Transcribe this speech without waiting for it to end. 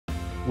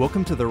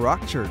Welcome to the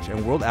Rock Church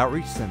and World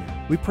Outreach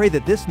Center. We pray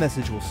that this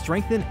message will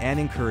strengthen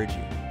and encourage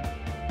you.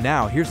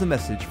 Now, here's a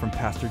message from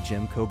Pastor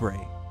Jim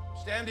Cobrae.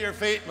 Stand to your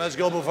feet and let's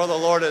go before the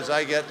Lord as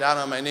I get down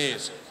on my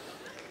knees.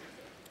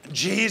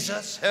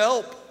 Jesus,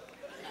 help.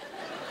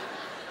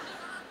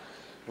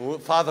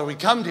 Father, we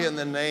come to you in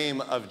the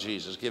name of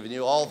Jesus, giving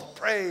you all the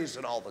praise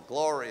and all the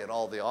glory and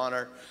all the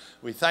honor.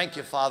 We thank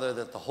you, Father,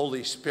 that the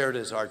Holy Spirit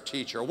is our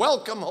teacher.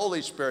 Welcome,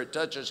 Holy Spirit.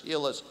 Touch us,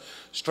 heal us,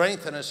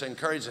 strengthen us,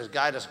 encourage us,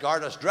 guide us,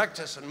 guard us, direct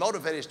us, and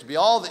motivate us to be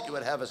all that you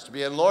would have us to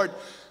be. And Lord,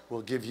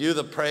 we'll give you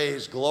the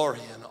praise, glory,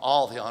 and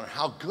all the honor.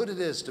 How good it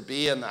is to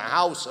be in the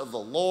house of the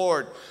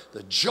Lord.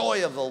 The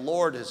joy of the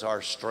Lord is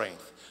our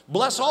strength.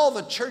 Bless all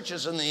the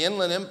churches in the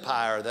Inland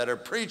Empire that are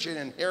preaching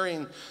and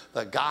hearing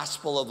the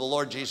gospel of the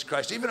Lord Jesus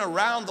Christ. Even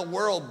around the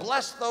world,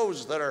 bless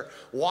those that are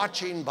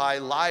watching by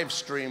live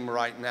stream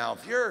right now.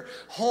 If you're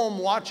home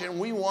watching,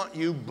 we want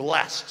you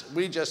blessed.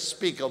 We just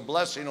speak a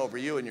blessing over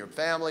you and your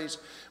families.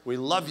 We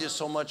love you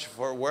so much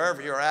for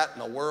wherever you're at in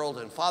the world.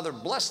 And Father,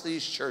 bless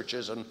these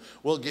churches and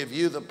we'll give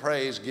you the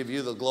praise, give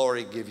you the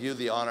glory, give you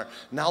the honor.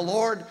 Now,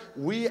 Lord,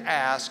 we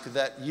ask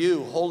that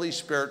you, Holy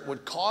Spirit,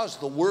 would cause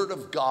the word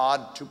of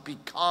God to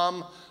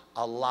become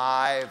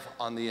alive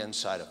on the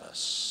inside of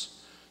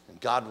us. And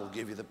God will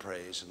give you the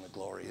praise and the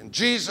glory. In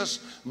Jesus'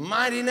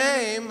 mighty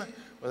name,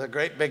 with a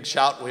great big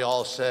shout, we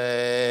all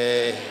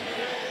say,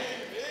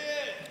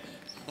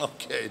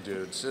 okay,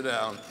 dude, sit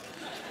down.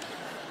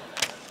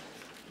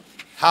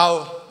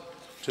 How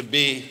to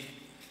be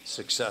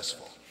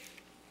successful.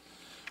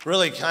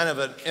 Really kind of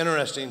an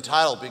interesting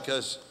title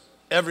because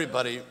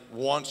everybody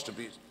wants to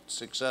be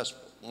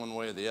successful one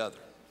way or the other.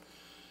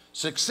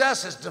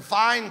 Success is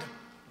defined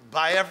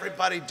by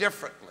everybody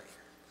differently.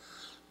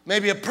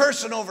 Maybe a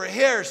person over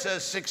here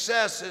says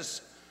success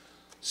is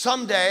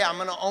someday I'm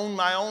going to own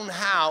my own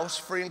house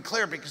free and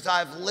clear because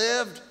I've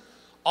lived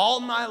all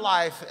my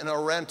life in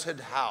a rented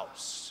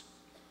house.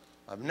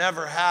 I've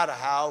never had a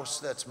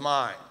house that's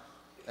mine.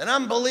 And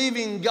I'm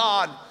believing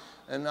God,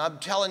 and I'm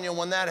telling you,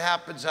 when that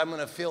happens, I'm going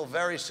to feel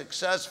very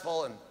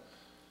successful and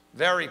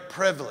very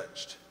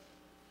privileged.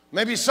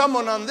 Maybe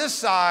someone on this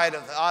side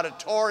of the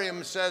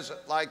auditorium says it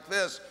like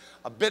this,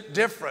 a bit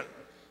different.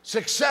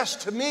 Success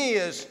to me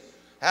is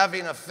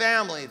having a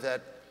family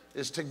that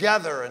is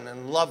together and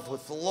in love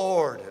with the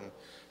Lord, and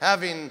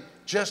having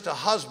just a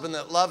husband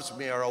that loves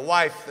me or a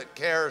wife that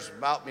cares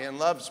about me and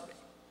loves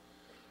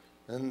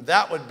me. And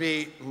that would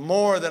be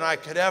more than I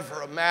could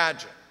ever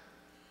imagine.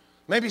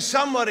 Maybe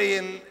somebody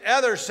in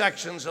other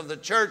sections of the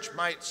church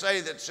might say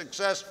that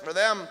success for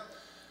them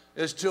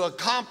is to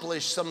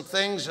accomplish some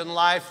things in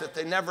life that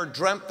they never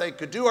dreamt they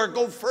could do or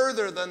go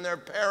further than their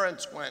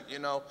parents went. You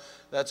know,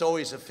 that's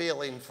always a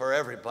feeling for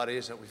everybody,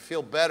 is that we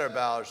feel better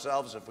about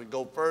ourselves if we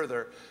go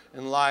further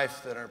in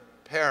life than our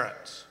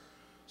parents.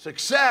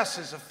 Success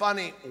is a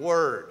funny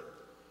word,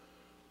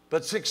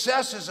 but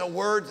success is a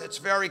word that's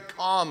very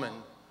common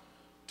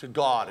to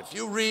God. If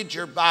you read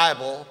your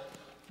Bible,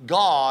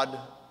 God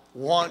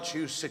wants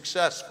you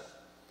successful.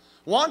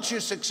 Wants you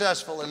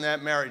successful in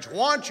that marriage.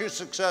 Wants you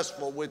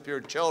successful with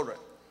your children.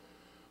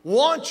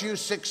 Wants you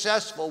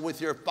successful with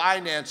your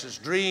finances,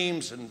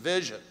 dreams, and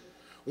vision.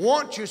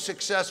 Wants you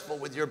successful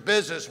with your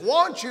business.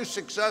 Wants you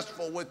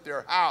successful with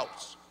your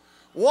house.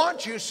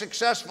 Wants you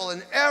successful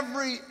in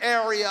every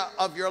area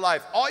of your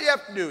life. All you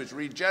have to do is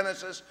read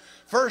Genesis,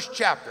 first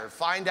chapter.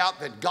 Find out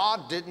that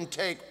God didn't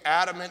take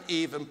Adam and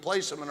Eve and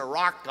place them in a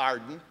rock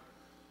garden.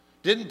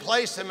 Didn't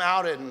place them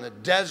out in the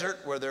desert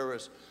where there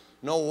was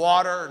no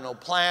water, no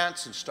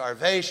plants, and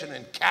starvation,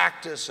 and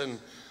cactus, and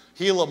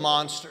Gila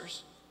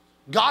monsters.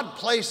 God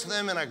placed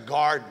them in a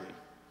garden.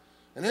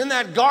 And in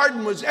that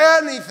garden was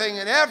anything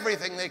and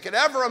everything they could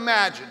ever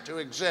imagine to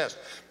exist.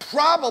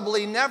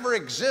 Probably never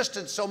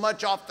existed so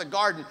much off the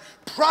garden.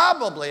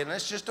 Probably, and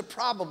it's just a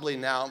probably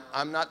now,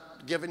 I'm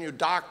not giving you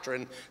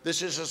doctrine.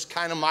 This is just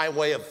kind of my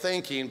way of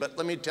thinking, but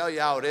let me tell you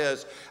how it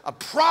is.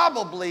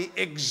 Probably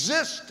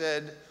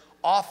existed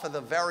off of the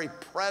very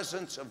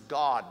presence of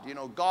God. You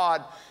know,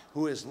 God,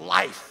 who is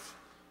life,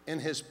 in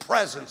his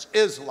presence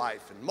is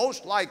life. And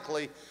most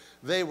likely,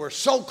 they were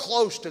so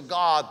close to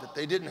God that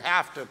they didn't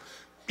have to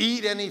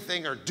eat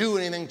anything or do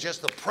anything.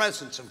 Just the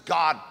presence of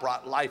God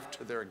brought life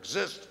to their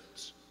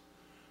existence.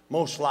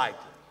 Most likely.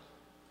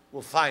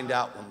 We'll find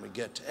out when we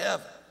get to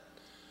heaven.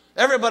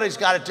 Everybody's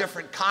got a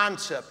different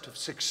concept of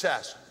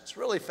success. It's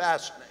really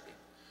fascinating.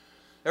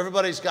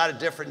 Everybody's got a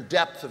different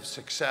depth of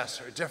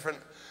success or a different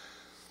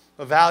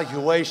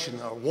evaluation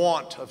or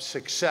want of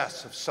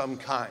success of some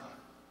kind.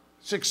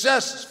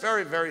 Success is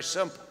very, very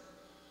simple.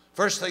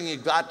 First thing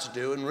you've got to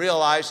do and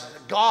realize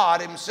that God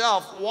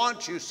himself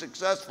wants you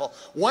successful.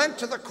 Went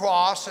to the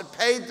cross and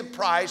paid the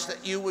price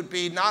that you would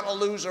be not a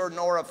loser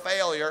nor a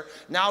failure,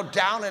 now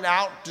down and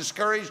out,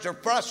 discouraged or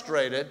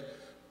frustrated.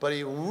 But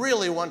he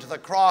really went to the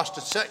cross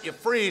to set you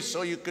free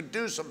so you could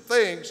do some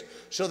things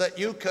so that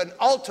you can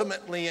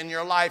ultimately in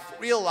your life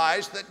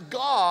realize that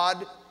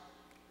God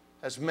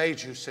has made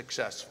you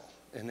successful.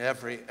 in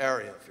every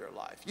area of your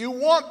life. You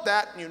want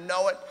that and you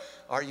know it,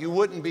 or you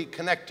wouldn't be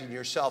connecting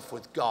yourself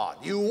with God.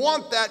 You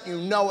want that, you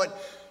know it,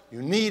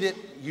 you need it,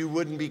 you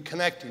wouldn't be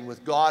connecting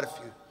with God if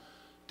you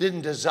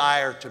didn't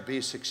desire to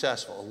be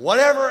successful.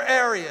 Whatever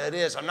area it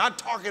is, I'm not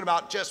talking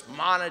about just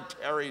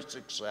monetary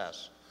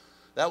success.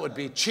 That would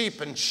be cheap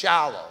and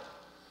shallow.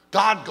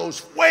 God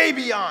goes way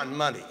beyond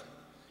money.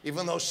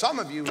 Even though some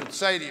of you would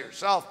say to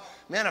yourself,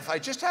 man, if I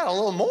just had a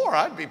little more,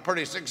 I'd be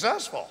pretty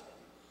successful.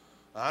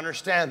 I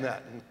understand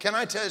that. And can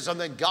I tell you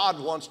something? God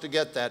wants to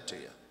get that to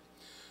you.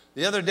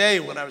 The other day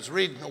when I was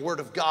reading the Word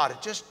of God,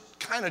 it just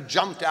kind of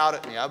jumped out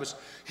at me. I was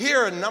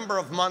here a number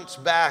of months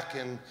back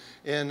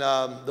in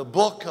the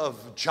book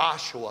of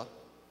Joshua.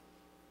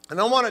 And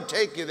I want to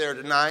take you there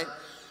tonight.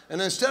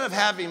 And instead of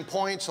having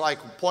points like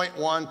point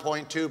 1,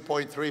 point 2,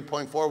 point 3,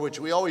 point 4, which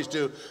we always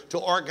do to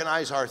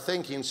organize our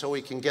thinking so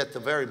we can get the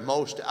very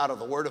most out of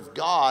the Word of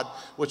God,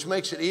 which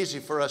makes it easy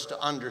for us to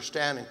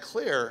understand and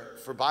clear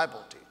for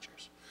Bible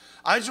teachers.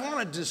 I just want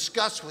to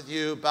discuss with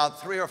you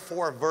about 3 or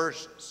 4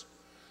 verses.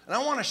 And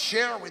I want to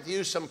share with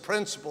you some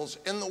principles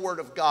in the Word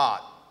of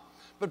God.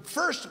 But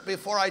first,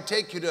 before I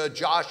take you to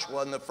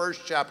Joshua in the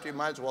first chapter, you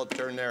might as well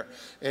turn there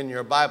in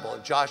your Bible,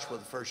 Joshua,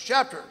 the first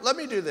chapter. Let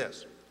me do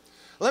this.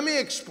 Let me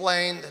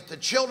explain that the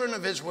children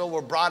of Israel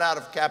were brought out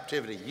of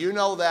captivity. You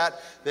know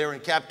that. They were in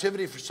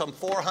captivity for some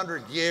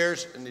 400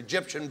 years in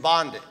Egyptian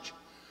bondage.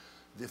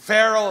 The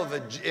Pharaoh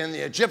in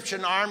the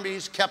Egyptian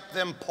armies kept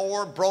them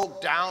poor,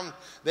 broke down.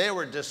 They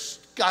were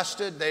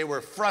disgusted. They were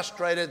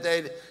frustrated.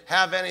 They'd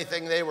have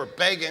anything. They were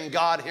begging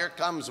God. Here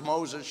comes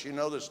Moses, you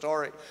know the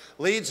story.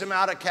 Leads them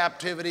out of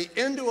captivity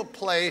into a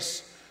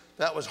place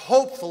that was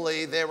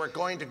hopefully they were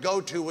going to go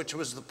to, which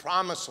was the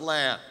Promised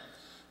Land.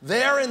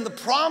 There in the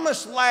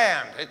Promised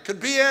Land, it could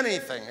be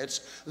anything.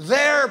 It's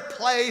their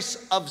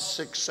place of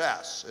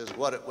success is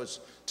what it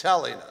was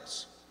telling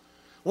us.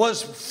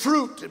 Was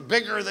fruit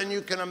bigger than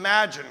you can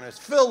imagine. It's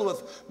filled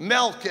with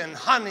milk and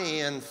honey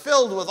and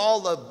filled with all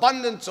the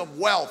abundance of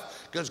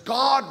wealth because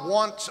God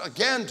wants,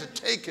 again, to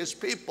take his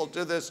people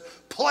to this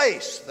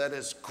place that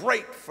is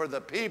great for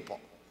the people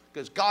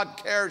because God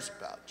cares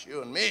about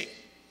you and me.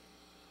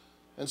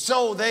 And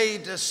so they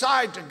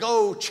decide to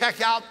go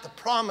check out the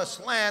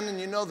Promised Land, and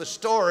you know the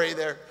story.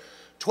 Their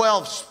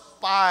 12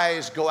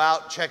 spies go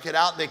out, check it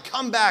out. They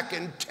come back,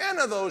 and 10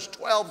 of those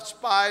 12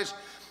 spies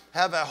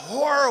have a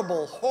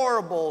horrible,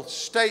 horrible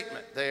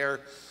statement.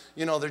 They're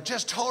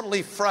just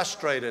totally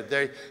frustrated.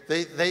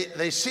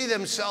 They see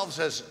themselves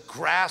as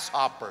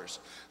grasshoppers.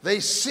 They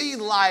see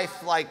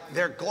life like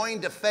they're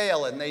going to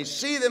fail, and they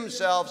see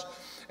themselves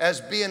as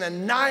being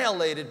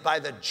annihilated by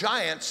the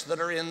giants that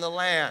are in the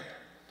land,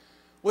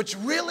 which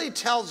really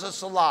tells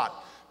us a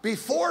lot.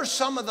 Before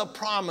some of the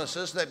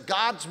promises that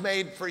God's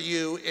made for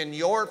you in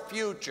your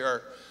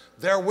future,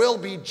 there will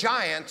be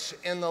giants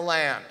in the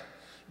land.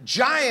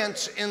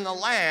 Giants in the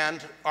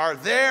land are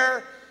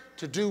there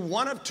to do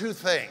one of 2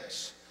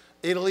 things.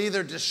 It'll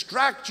either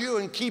distract you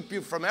and keep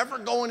you from ever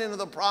going into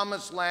the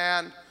Promised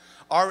Land,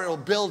 or it'll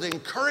build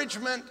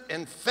encouragement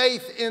and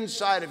faith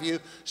inside of you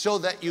so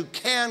that you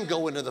can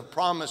go into the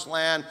Promised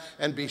Land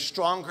and be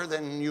stronger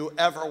than you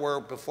ever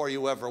were before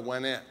you ever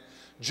went in.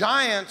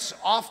 Giants,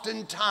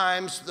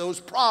 oftentimes, those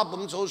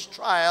problems, those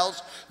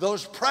trials,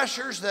 those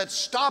pressures that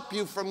stop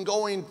you from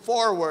going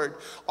forward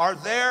are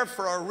there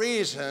for a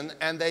reason,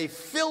 and they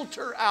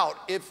filter out,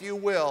 if you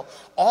will,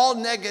 all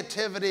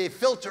negativity,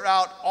 filter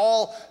out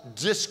all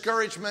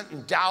discouragement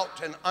and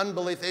doubt and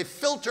unbelief. They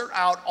filter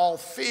out all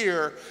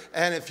fear,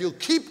 and if you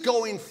keep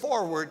going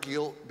forward,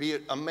 you'll be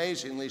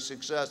amazingly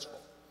successful.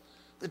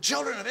 The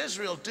children of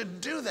Israel didn't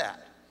do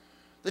that.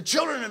 The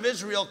children of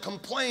Israel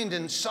complained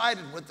and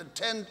sided with the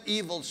 10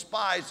 evil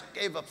spies that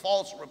gave a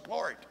false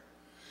report.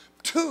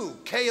 2,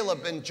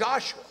 Caleb and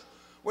Joshua,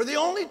 were the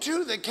only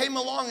 2 that came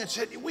along and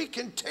said, we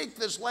can take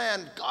this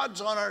land.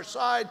 God's on our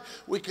side.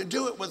 We can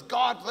do it with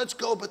God. Let's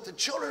go. But the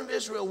children of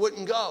Israel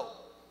wouldn't go.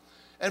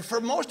 And for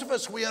most of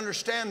us, we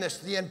understand this.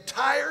 The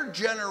entire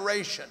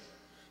generation,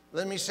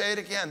 let me say it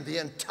again, the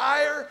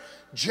entire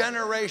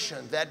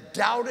generation that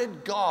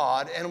doubted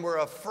God and were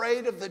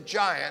afraid of the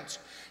giants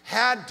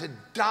had to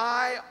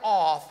die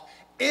off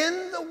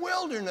in the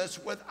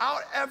wilderness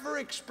without ever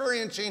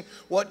experiencing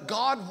what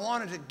God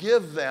wanted to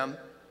give them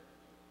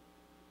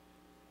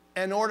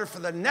in order for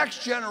the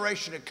next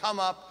generation to come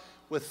up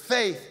with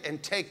faith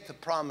and take the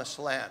Promised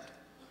Land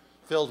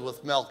filled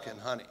with milk and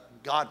honey.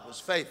 God was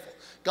faithful.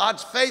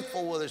 God's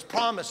faithful with his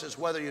promises,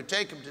 whether you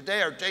take them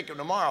today or take them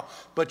tomorrow,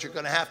 but you're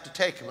going to have to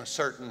take them a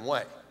certain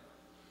way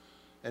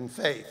in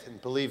faith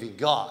and believing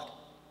God.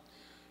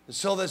 And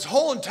so this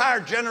whole entire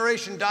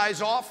generation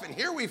dies off, and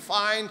here we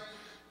find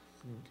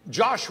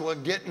Joshua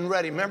getting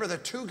ready. Remember the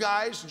 2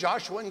 guys,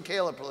 Joshua and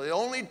Caleb, were the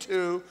only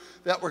 2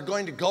 that were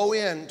going to go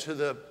into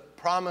the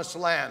Promised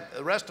Land.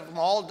 The rest of them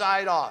all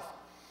died off.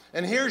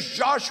 And here's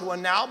Joshua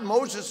now.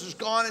 Moses is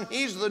gone, and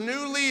he's the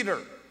new leader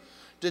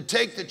to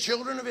take the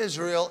children of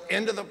Israel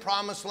into the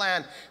Promised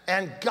Land.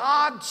 And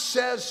God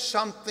says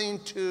something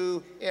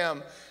to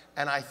him.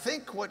 And I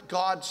think what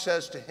God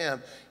says to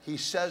him, he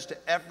says to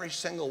every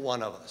single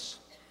one of us.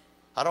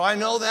 How do I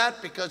know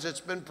that? Because it's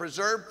been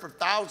preserved for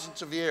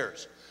thousands of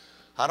years.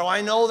 How do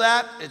I know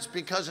that? It's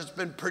because it's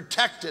been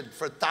protected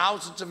for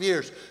thousands of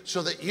years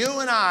so that you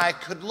and I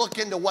could look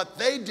into what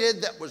they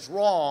did that was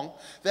wrong,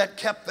 that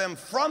kept them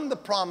from the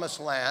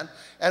promised land,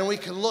 and we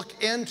can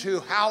look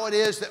into how it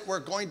is that we're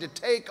going to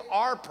take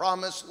our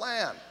promised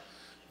land.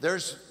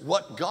 There's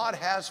what God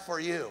has for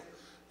you.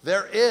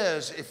 There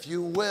is, if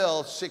you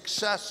will,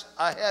 success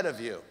ahead of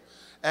you.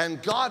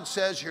 And God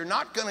says you're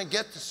not going to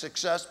get the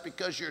success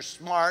because you're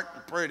smart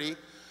and pretty.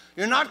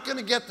 You're not going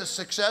to get the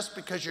success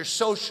because you're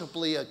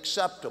socially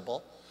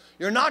acceptable.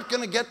 You're not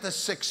going to get the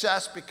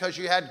success because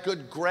you had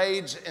good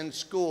grades in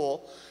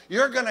school.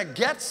 You're going to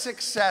get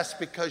success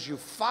because you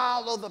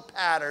follow the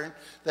pattern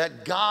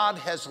that God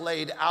has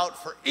laid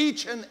out for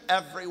each and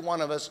every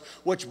one of us,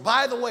 which,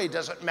 by the way,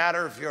 doesn't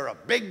matter if you're a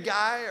big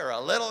guy or a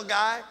little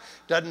guy.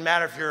 Doesn't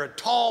matter if you're a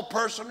tall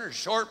person or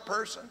short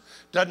person.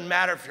 Doesn't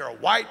matter if you're a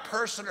white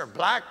person or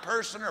black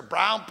person or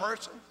brown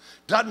person.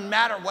 Doesn't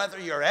matter whether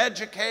you're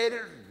educated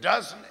or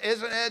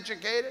isn't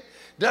educated.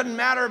 Doesn't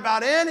matter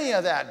about any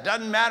of that.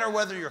 Doesn't matter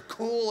whether you're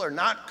cool or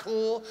not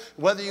cool,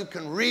 whether you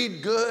can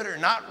read good or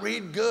not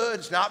read good.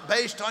 It's not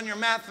based on your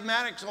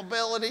mathematics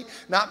ability,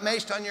 not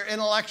based on your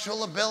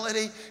intellectual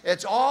ability.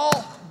 It's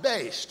all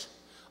based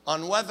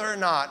on whether or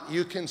not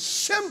you can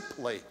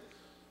simply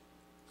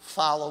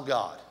follow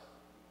God.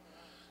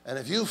 And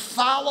if you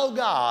follow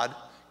God,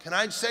 can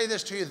I say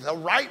this to you, the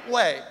right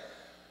way,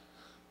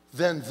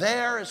 then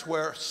there is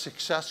where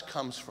success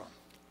comes from.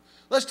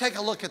 Let's take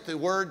a look at the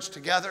words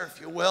together, if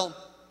you will.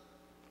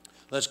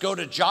 Let's go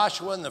to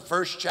Joshua in the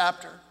 1st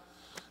chapter,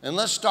 and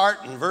let's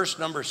start in verse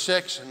number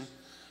 6. And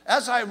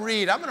as I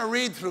read, I'm going to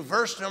read through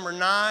verse number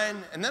 9,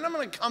 and then I'm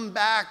going to come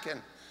back and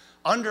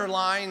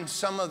underline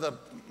some of the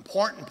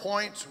important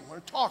points. We're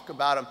going to talk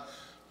about them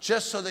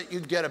just so that you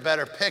get a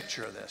better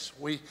picture of this.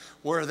 We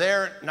were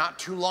there not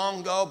too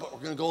long ago, but we're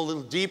going to go a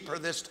little deeper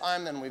this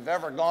time than we've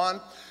ever gone.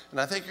 And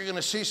I think you're going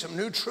to see some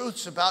new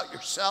truths about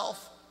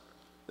yourself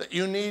that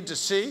you need to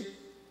see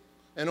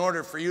in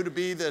order for you to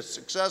be the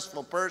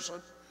successful person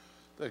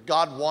that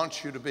God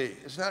wants you to be.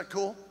 Isn't that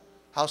cool?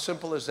 How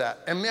simple is that?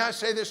 And may I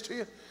say this to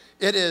you?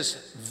 It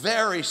is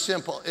very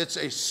simple. It's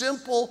a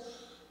simple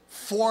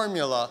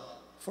formula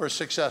for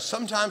success.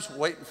 Sometimes we're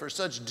waiting for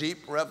such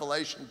deep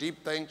revelation,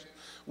 deep things.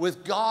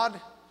 With God,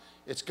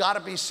 it's got to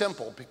be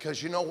simple,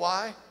 because you know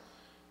why?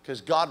 Because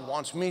God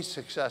wants me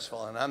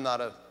successful, and I'm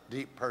not a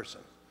deep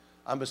person.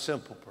 I'm a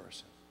simple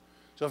person.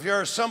 So if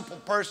you're a simple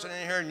person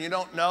in here and you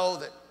don't know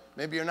that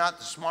maybe you're not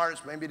the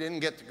smartest, maybe you didn't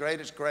get the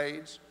greatest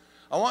grades,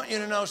 I want you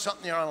to know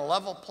something. You're on a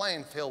level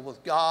playing field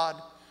with God,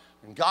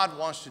 and God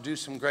wants to do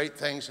some great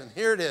things. And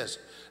here it is,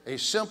 a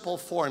simple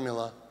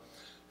formula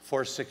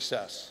for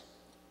success.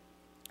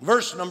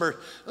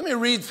 Let me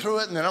read through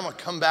it, and then I'm going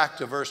to come back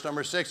to verse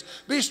number 6.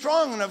 Be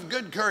strong and of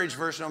good courage,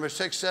 verse number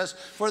 6 says,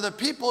 for the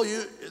people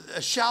you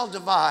shall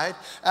divide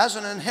as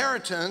an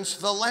inheritance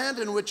the land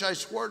in which I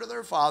swore to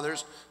their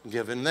fathers,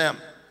 giving them.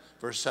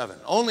 Verse 7,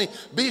 only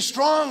be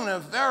strong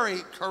and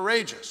very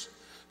courageous,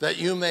 that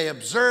you may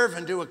observe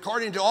and do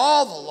according to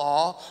all the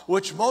law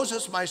which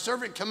Moses my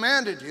servant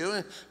commanded you,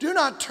 and do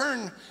not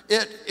turn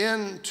it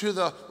into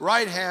the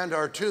right hand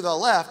or to the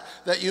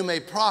left, that you may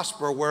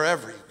prosper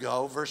wherever you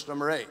go. Verse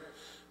number 8,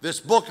 this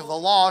book of the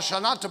law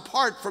shall not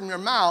depart from your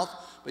mouth,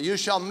 but you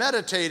shall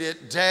meditate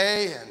it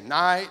day and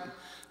night,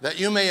 that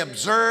you may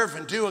observe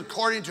and do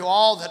according to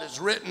all that is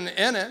written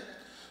in it,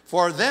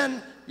 for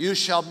then you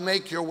shall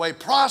make your way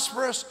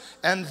prosperous,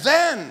 and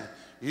then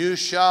you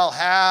shall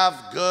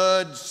have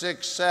good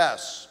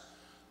success.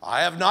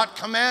 Have I not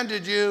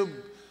commanded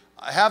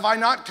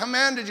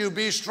you,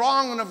 be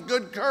strong and of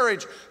good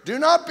courage. Do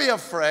not be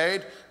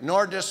afraid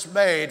nor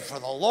dismayed, for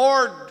the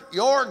Lord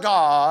your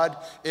God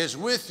is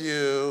with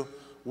you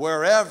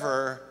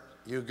wherever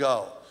you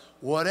go.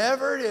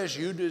 Whatever it is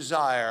you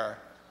desire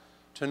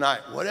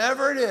tonight,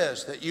 whatever it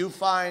is that you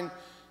find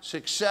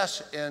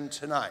success in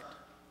tonight,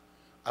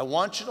 I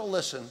want you to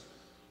listen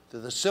to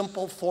the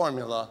simple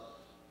formula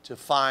to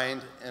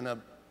find and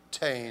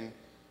obtain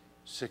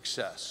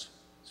success.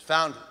 It's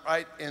found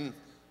right in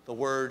the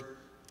word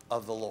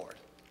of the Lord.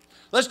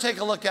 Let's take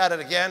a look at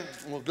it again.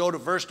 We'll go to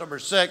verse number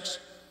 6.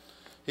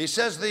 He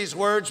says these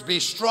words,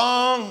 be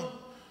strong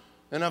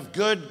and of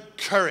good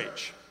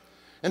courage.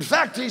 In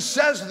fact, he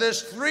says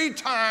this 3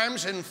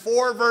 times in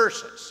 4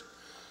 verses.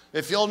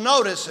 If you'll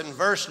notice in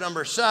verse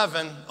number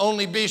 7,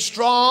 only be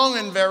strong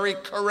and very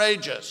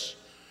courageous.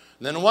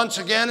 And then once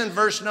again in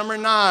verse number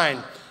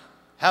 9,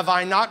 have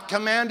I not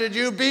commanded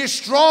you? Be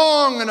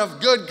strong and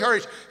of good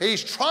courage.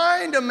 He's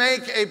trying to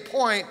make a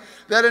point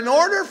that in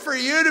order for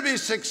you to be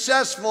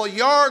successful,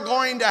 you're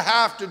going to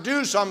have to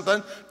do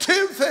something.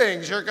 2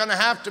 things. You're going to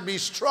have to be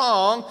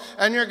strong,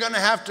 and you're going to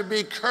have to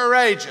be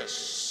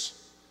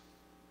courageous.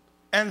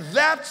 And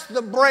that's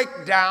the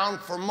breakdown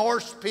for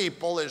most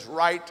people, is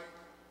right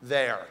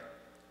there.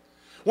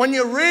 When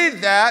you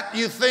read that,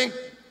 you think,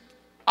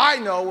 I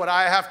know what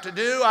I have to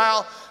do.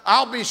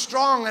 I'll be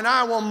strong and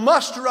I will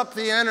muster up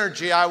the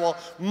energy. I will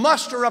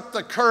muster up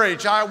the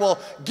courage. I will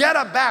get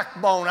a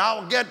backbone.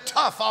 I'll get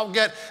tough. I'll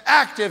get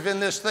active in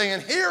this thing.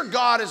 And here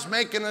God is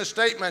making a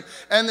statement.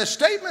 And the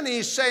statement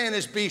he's saying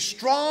is be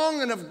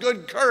strong and of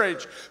good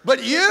courage.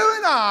 But you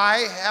and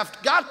I have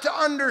got to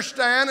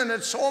understand, and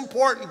it's so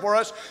important for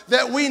us,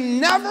 that we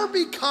never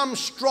become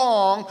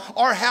strong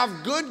or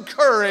have good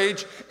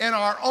courage in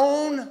our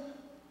own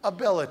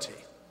ability.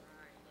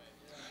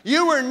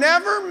 You were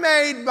never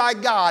made by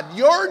God.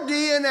 Your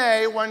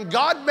DNA, when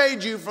God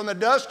made you from the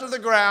dust of the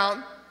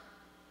ground,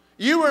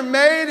 you were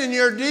made in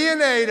your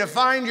DNA to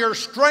find your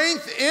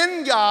strength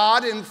in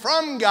God and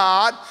from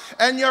God,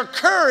 and your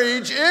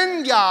courage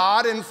in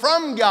God and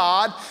from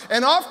God.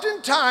 And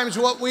oftentimes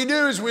what we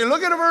do is we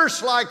look at a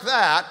verse like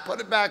that, put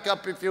it back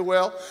up if you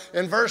will,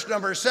 in verse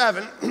number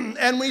 7,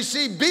 and we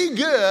see be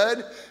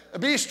good,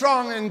 be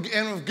strong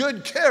and of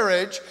good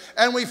courage,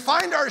 and we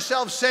find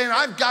ourselves saying,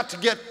 I've got to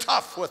get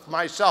tough with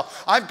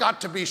myself. I've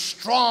got to be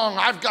strong.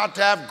 I've got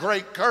to have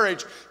great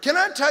courage. Can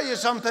I tell you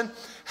something?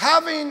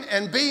 Having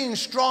and being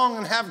strong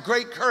and have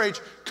great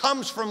courage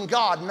comes from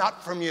God,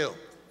 not from you.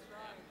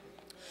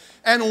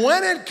 And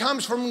when it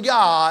comes from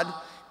God,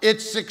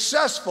 it's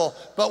successful.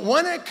 But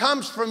when it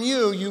comes from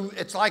you,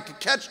 it's like a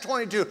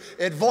catch-22.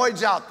 It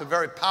voids out the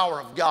very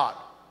power of God.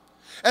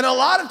 And a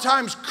lot of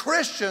times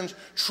Christians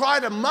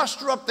try to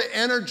muster up the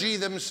energy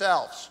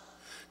themselves,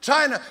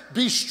 trying to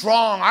be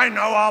strong. I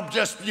know I'll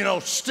just,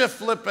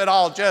 stiff-lip it.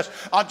 I'll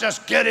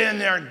just get in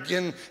there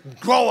and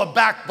grow a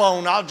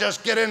backbone. I'll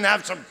just get in and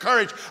have some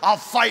courage. I'll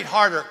fight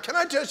harder. Can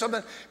I tell you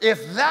something?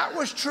 If that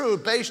was true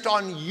based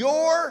on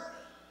your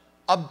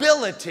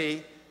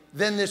ability,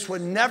 then this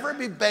would never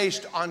be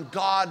based on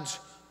God's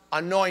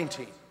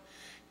anointing.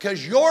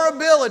 Because your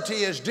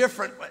ability is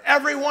different,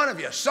 every one of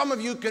you. Some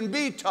of you can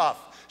be tough.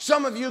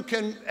 Some of you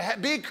can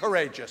be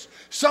courageous.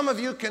 Some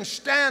of you can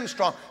stand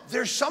strong.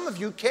 There's some of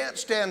you can't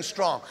stand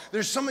strong.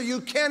 There's some of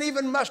you can't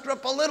even muster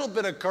up a little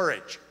bit of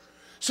courage.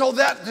 So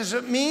does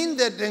it mean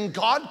that then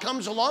God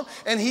comes along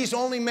and he's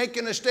only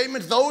making a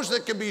statement, those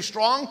that can be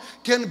strong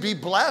can be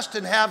blessed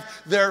and have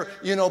their,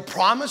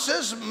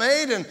 promises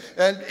made and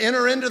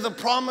enter into the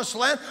promised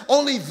land?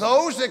 Only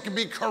those that can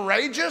be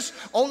courageous,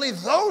 only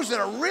those that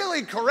are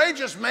really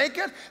courageous make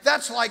it?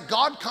 That's like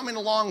God coming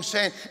along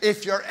saying,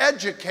 if you're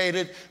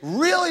educated,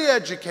 really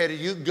educated,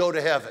 you can go to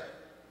heaven.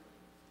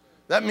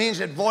 That means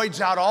it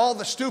voids out all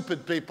the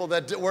stupid people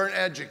that weren't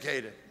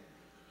educated.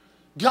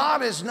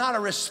 God is not a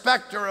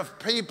respecter of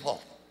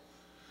people.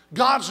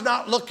 God's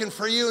not looking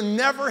for you,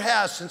 never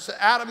has since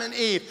Adam and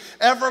Eve,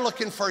 ever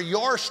looking for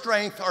your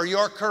strength or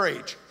your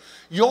courage.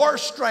 Your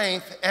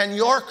strength and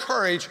your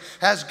courage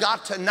has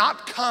got to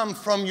not come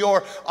from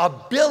your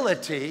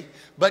ability,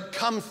 but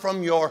come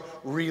from your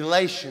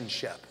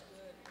relationship.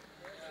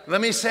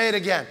 Let me say it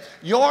again.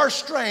 Your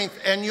strength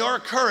and your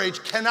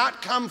courage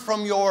cannot come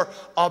from your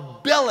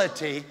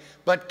ability,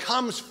 but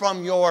comes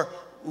from your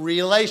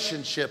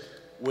relationship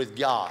with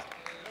God.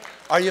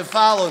 Are you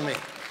following me?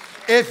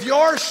 If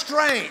your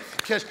strength,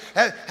 because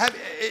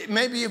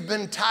maybe you've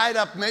been tied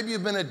up, maybe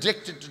you've been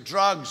addicted to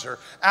drugs or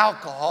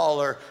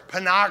alcohol or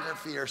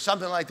pornography or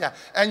something like that,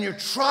 and you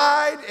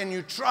tried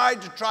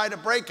to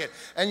break it,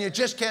 and you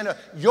just can't,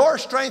 your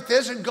strength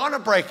isn't going to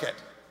break it.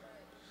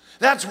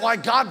 That's why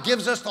God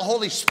gives us the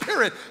Holy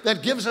Spirit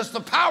that gives us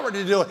the power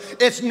to do it.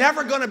 It's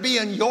never going to be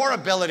in your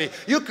ability.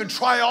 You can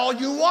try all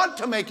you want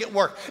to make it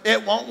work.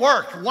 It won't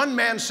work. One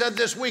man said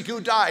this week who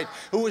died,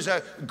 who was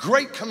a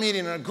great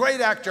comedian and a great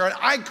actor, an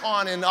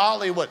icon in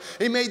Hollywood.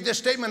 He made this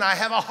statement, I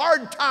have a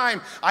hard time.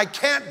 I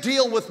can't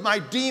deal with my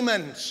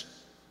demons.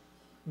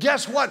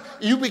 Guess what?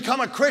 You become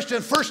a Christian,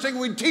 first thing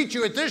we teach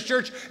you at this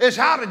church is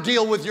how to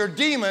deal with your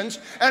demons,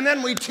 and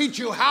then we teach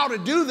you how to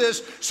do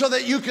this so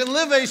that you can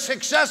live a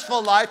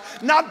successful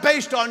life, not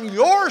based on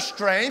your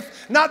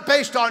strength, not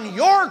based on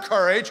your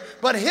courage,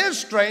 but His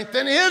strength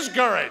and His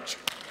courage.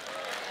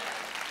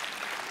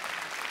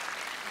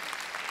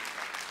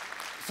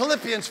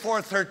 Philippians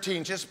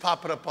 4:13, just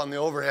pop it up on the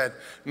overhead,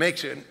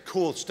 makes a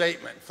cool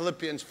statement.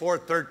 Philippians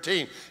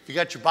 4:13. If you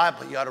got your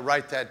Bible, you ought to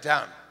write that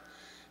down.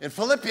 In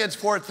Philippians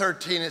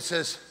 4:13, it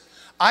says,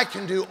 I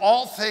can do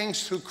all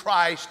things through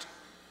Christ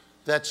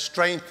that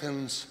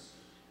strengthens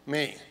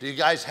me. Do you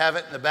guys have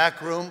it in the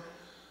back room?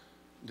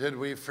 Did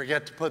we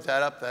forget to put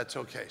that up? That's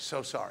okay.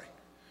 So sorry.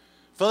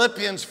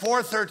 Philippians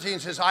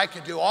 4:13 says, I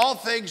can do all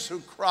things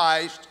through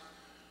Christ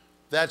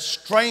that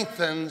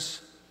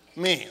strengthens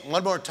me.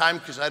 One more time,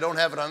 because I don't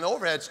have it on the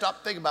overhead.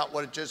 Stop thinking about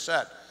what it just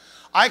said.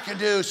 I can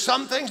do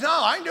some things. No,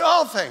 I can do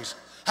all things.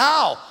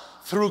 How?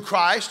 Through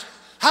Christ.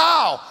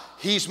 How?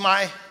 He's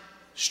my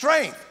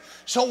strength.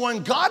 So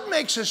when God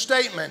makes a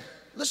statement,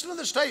 listen to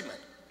the statement.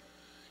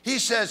 He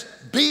says,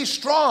 be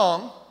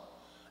strong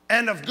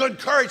and of good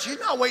courage. He's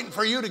not waiting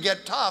for you to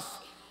get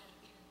tough.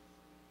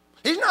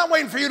 He's not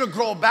waiting for you to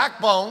grow a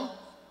backbone.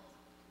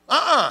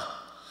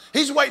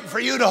 He's waiting for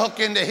you to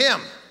hook into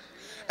Him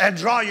and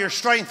draw your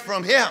strength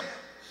from Him.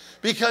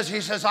 Because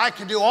He says, I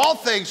can do all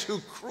things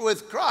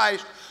with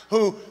Christ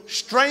who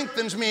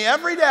strengthens me.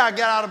 Every day I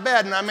get out of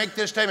bed and I make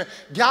this statement,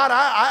 God,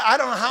 I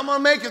don't know how I'm going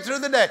to make it through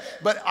the day,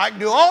 but I can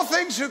do all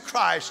things through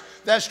Christ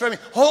that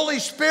strengthens me. Holy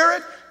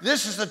Spirit,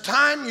 this is the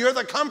time, you're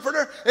the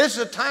comforter. This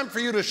is the time for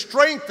you to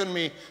strengthen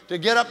me to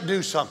get up and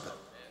do something.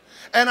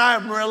 And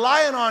I'm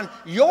relying on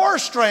your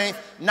strength,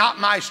 not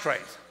my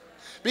strength.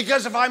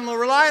 Because if I'm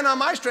relying on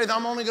my strength,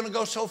 I'm only going to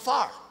go so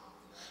far.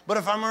 But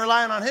if I'm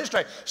relying on his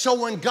strength.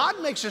 So when God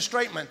makes a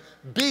statement,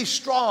 be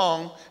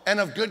strong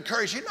and of good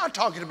courage, he's not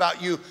talking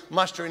about you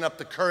mustering up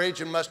the courage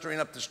and mustering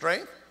up the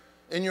strength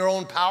in your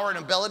own power and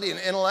ability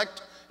and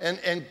intellect and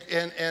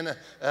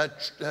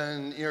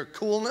your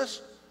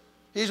coolness.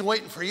 He's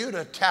waiting for you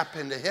to tap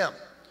into him.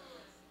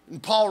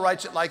 And Paul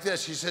writes it like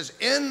this. He says,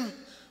 in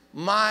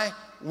my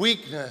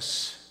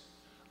weakness,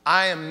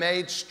 I am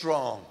made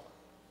strong.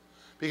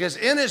 Because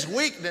in his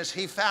weakness,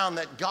 he found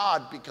that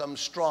God becomes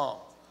strong.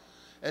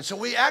 And so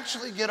we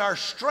actually get our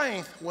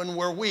strength when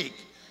we're weak,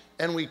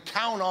 and we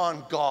count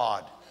on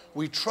God.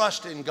 We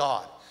trust in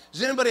God.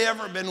 Has anybody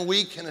ever been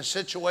weak in a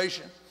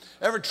situation?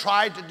 Ever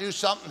tried to do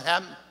something,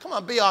 haven't? Come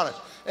on, be honest.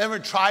 Ever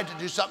tried to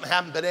do something,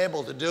 haven't been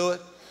able to do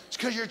it? It's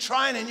because you're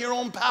trying in your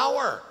own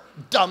power,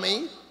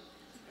 dummy.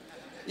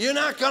 You're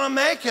not going to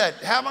make it.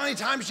 How many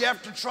times do you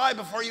have to try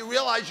before you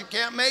realize you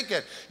can't make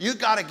it? You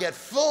got to get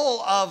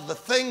full of the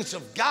things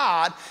of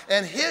God,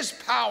 and his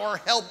power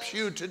helps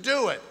you to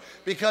do it.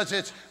 Because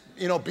it's,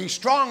 be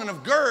strong and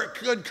of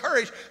good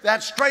courage.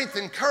 That strength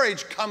and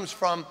courage comes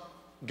from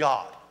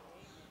God.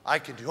 I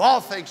can do all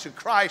things through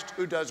Christ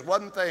who does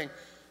one thing,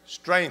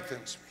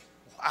 strengthens me.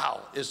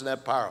 Wow, isn't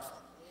that powerful?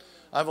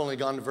 I've only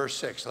gone to verse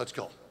 6. Let's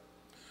go.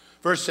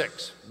 Verse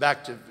 6,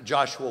 back to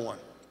Joshua 1.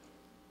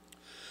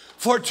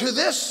 For to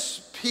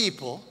this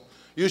people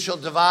you shall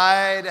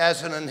divide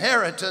as an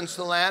inheritance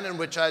the land in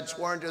which I had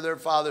sworn to their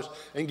fathers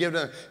and give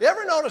them. You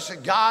ever notice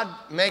that God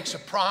makes a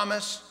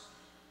promise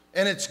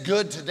and it's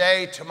good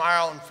today,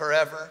 tomorrow, and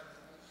forever?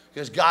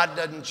 Because God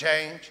doesn't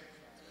change.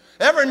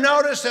 Ever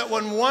notice that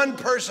when one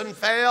person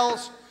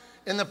fails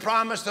in the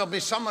promise, there'll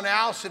be someone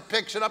else that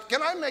picks it up?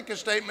 Can I make a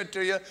statement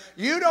to you?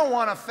 You don't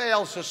want to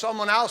fail so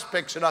someone else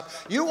picks it up.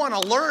 You want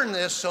to learn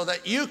this so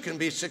that you can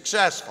be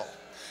successful.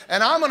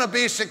 And I'm going to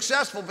be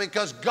successful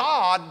because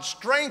God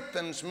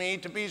strengthens me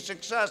to be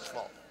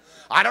successful.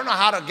 I don't know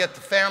how to get the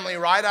family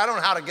right. I don't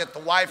know how to get the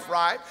wife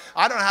right.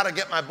 I don't know how to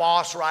get my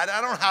boss right. I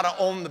don't know how to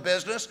own the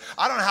business.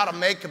 I don't know how to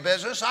make a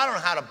business. I don't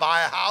know how to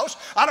buy a house.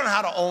 I don't know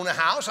how to own a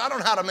house. I don't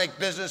know how to make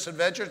business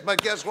adventures.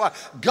 But guess what?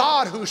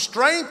 God who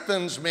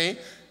strengthens me,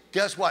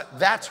 guess what?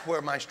 That's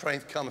where my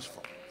strength comes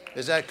from.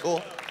 Is that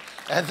cool?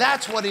 And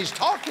that's what he's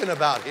talking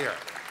about here.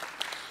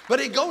 But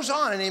he goes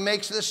on and he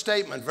makes this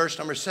statement, verse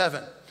number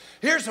 7.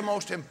 Here's the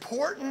most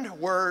important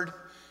word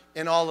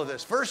in all of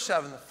this. Verse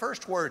 7, the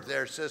first word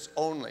there says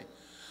only.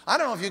 I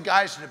don't know if you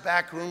guys in the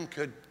back room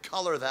could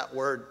color that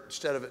word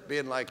instead of it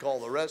being like all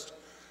the rest.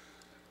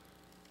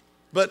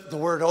 But the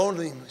word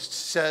only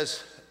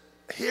says,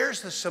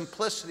 here's the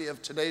simplicity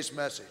of today's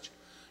message.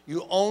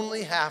 You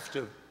only have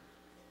to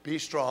be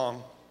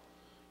strong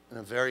and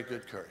of very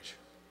good courage.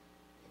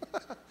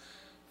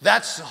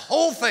 That's the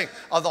whole thing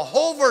of the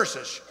whole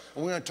verses.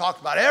 And we're going to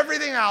talk about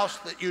everything else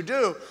that you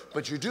do,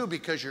 but you do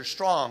because you're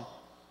strong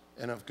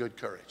and of good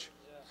courage.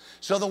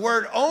 So the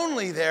word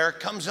only there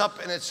comes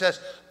up and it says,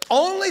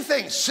 only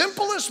thing,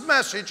 simplest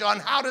message on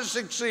how to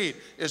succeed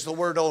is the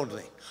word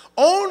only.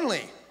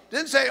 Only.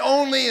 Didn't say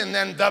only and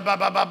then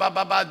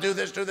do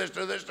this, do this,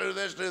 do this, do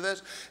this, do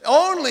this.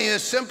 Only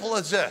as simple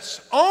as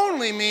this.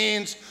 Only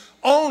means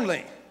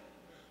only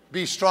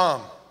be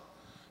strong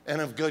and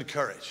of good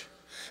courage.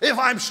 If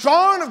I'm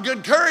strong and of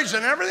good courage,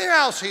 then everything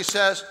else, he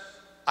says,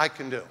 I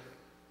can do.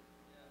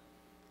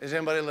 Is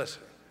anybody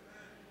listening?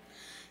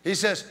 He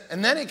says,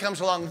 and then he comes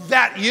along,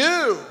 that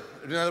you,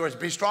 in other words,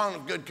 be strong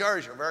and of good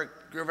courage,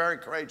 you're very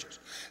courageous,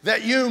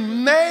 that you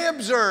may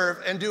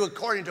observe and do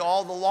according to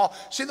all the law.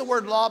 See the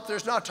word law up there?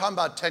 It's not talking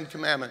about 10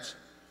 commandments.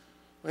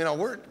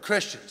 We're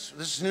Christians.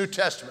 This is New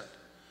Testament.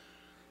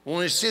 When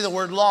we see the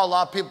word law, a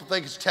lot of people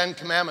think it's 10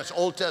 commandments,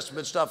 Old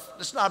Testament stuff.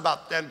 It's not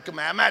about 10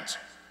 commandments.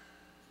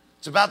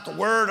 It's about the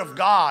word of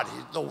God.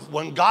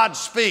 When God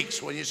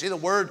speaks, when you see the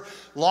word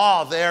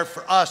law there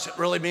for us, it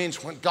really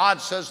means when God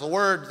says the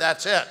word,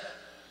 that's it.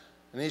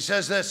 And he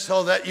says this,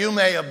 so that you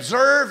may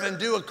observe and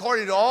do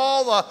according to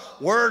all the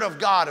word of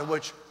God, in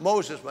which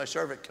Moses, my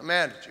servant,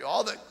 commanded you.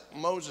 All that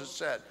Moses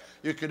said,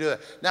 you could do that.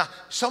 Now,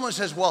 someone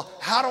says, well,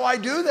 how do I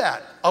do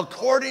that?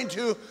 According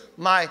to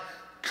my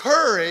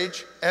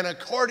courage and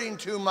according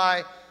to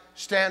my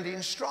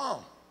standing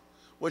strong.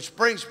 Which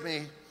brings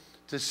me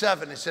to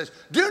 7. It says,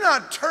 do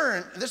not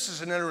turn, this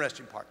is an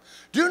interesting part,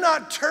 do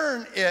not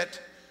turn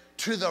it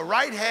to the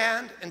right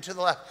hand and to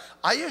the left.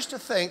 I used to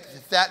think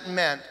that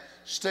meant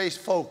stay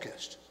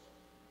focused.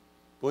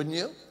 Wouldn't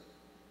you?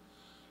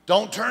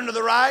 Don't turn to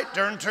the right,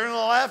 turn to the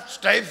left,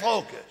 stay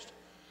focused.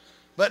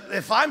 But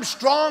if I'm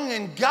strong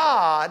in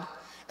God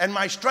and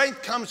my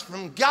strength comes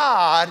from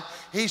God,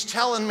 He's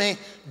telling me,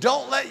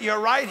 don't let your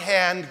right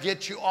hand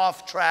get you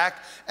off track,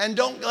 and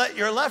don't let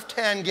your left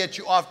hand get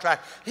you off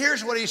track.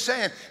 Here's what he's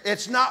saying.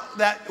 It's not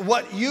that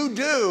what you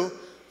do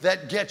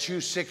that gets you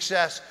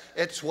success.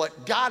 It's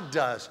what God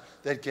does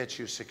that gets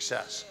you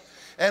success.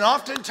 And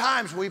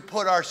oftentimes we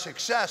put our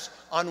success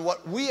on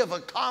what we have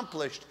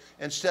accomplished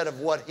instead of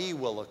what he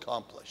will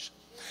accomplish.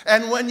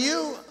 And when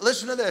you,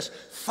 listen to this,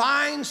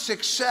 find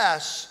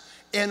success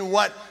in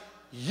what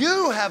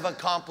you have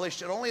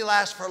accomplished, it only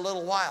lasts for a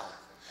little while.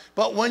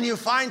 But when you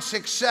find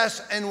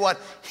success in what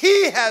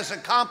he has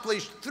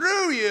accomplished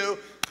through you,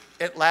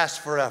 it lasts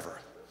forever.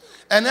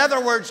 In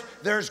other words,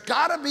 there's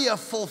got to be a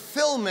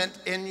fulfillment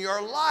in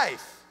your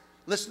life.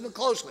 Listen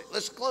closely,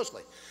 listen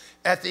closely.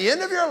 At the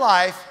end of your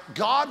life,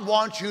 God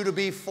wants you to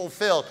be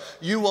fulfilled.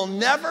 You will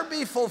never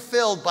be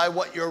fulfilled by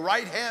what your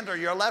right hand or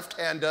your left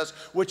hand does,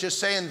 which is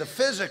saying the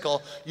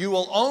physical. You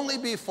will only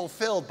be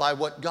fulfilled by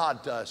what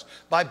God does,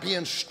 by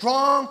being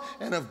strong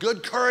and of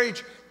good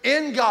courage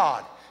in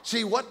God.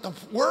 See, what the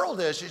world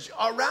is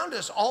around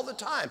us all the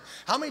time.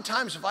 How many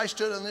times have I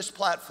stood on this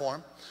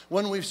platform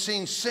when we've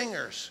seen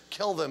singers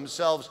kill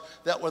themselves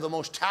that were the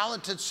most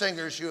talented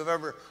singers you have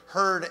ever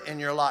heard in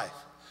your life?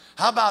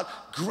 How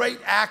about great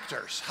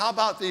actors? How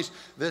about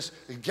this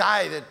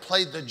guy that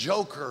played the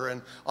Joker?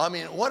 And I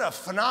mean, what a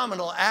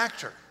phenomenal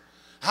actor.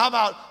 How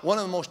about one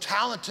of the most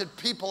talented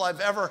people I've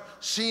ever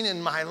seen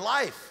in my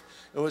life?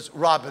 It was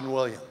Robin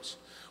Williams.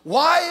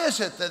 Why is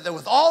it that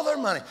with all their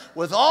money,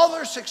 with all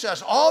their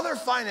success, all their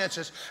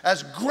finances,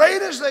 as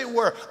great as they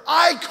were,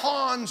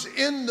 icons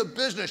in the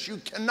business, you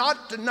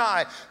cannot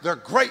deny their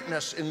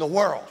greatness in the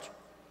world,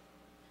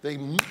 they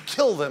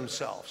kill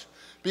themselves?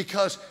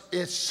 Because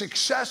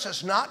success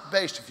is not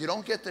based, if you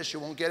don't get this, you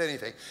won't get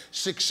anything.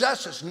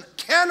 Success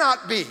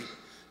cannot be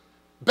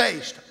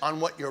based on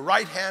what your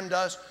right hand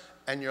does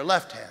and your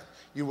left hand.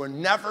 You were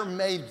never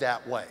made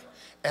that way.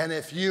 And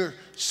if your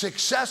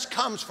success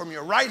comes from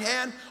your right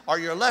hand or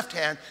your left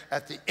hand,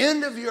 at the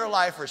end of your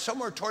life or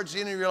somewhere towards the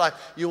end of your life,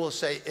 you will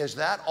say, is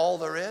that all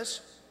there is?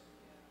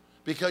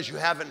 Because you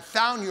haven't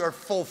found your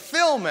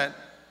fulfillment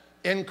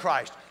in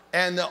Christ.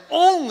 And the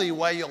only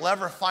way you'll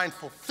ever find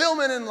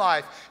fulfillment in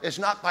life is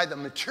not by the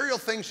material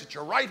things that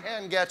your right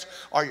hand gets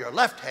or your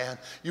left hand.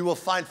 You will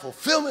find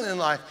fulfillment in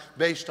life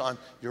based on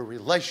your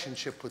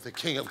relationship with the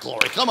King of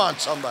Glory. Come on,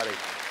 somebody.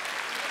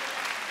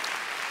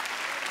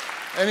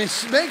 And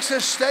he makes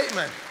this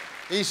statement.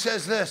 He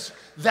says this,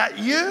 that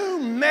you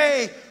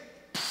may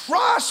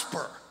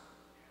prosper.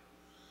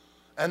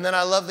 And then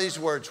I love these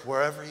words,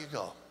 wherever you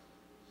go.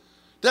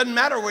 Doesn't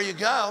matter where you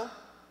go.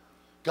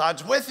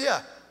 God's with you.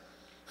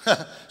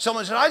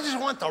 Someone said, I just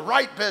want the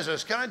right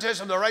business. Can I tell you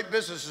something? The right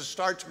business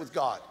starts with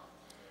God.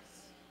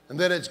 And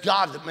then it's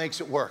God that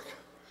makes it work.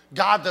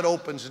 God that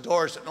opens the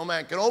doors that no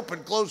man can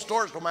open, close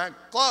doors no man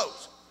can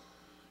close.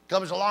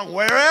 Comes along,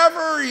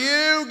 wherever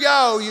you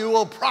go, you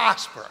will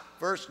prosper.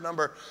 Verse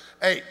number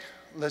 8.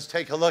 Let's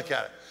take a look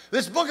at it.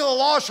 This book of the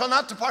law shall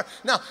not depart.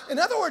 Now, in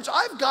other words,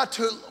 I've got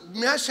to,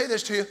 may I say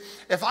this to you?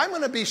 If I'm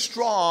going to be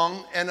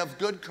strong and of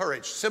good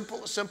courage, simple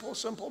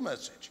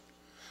message.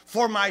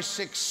 For my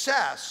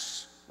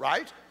success,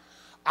 right?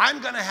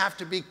 I'm going to have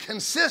to be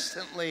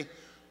consistently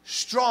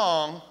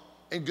strong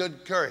and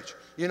good courage.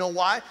 You know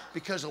why?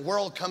 Because the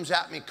world comes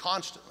at me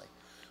constantly.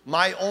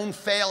 My own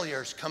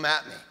failures come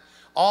at me.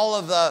 All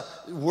of the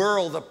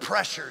world, the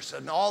pressures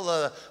and all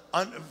the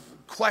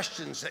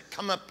questions that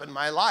come up in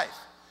my life.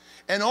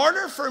 In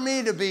order for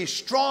me to be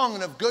strong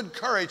and of good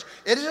courage,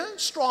 it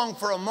isn't strong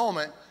for a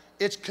moment,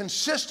 it's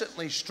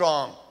consistently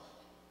strong.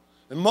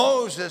 And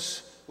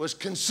Moses was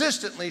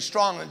consistently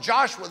strong, and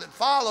Joshua that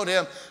followed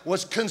him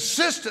was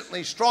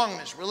consistently strong in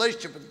his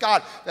relationship with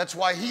God. That's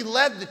why he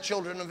led the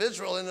children of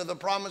Israel into the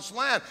promised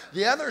land.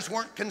 The others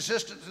weren't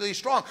consistently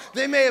strong.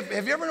 They may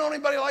have you ever known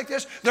anybody like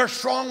this? They're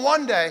strong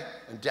one day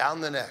and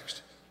down the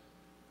next.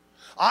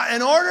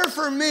 In order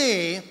for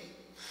me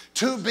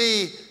to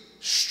be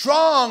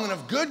strong and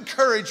of good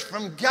courage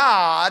from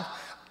God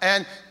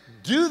and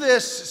do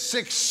this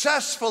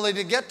successfully,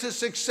 to get to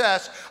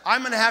success,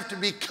 I'm going to have to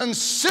be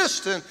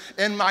consistent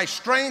in my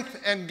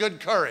strength and good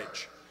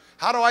courage.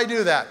 How do I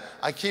do that?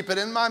 I keep it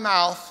in my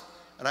mouth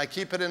and I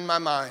keep it in my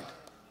mind.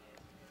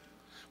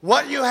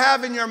 What you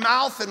have in your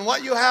mouth and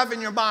what you have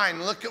in your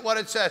mind, look at what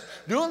it says.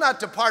 Do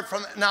not depart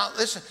from, now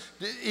listen,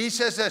 he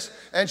says this,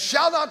 and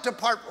shall not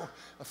depart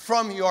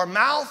from your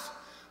mouth,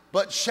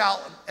 but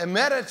shall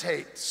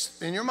meditate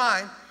in your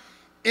mind,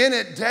 in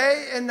it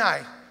day and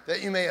night,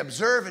 that you may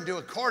observe and do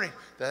according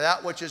to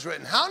that which is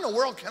written. How in the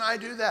world can I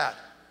do that?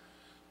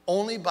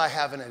 Only by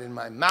having it in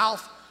my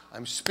mouth.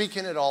 I'm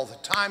speaking it all the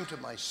time to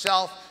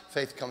myself.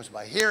 Faith comes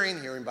by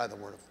hearing, hearing by the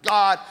word of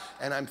God,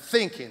 and I'm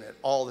thinking it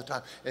all the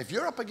time. If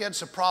you're up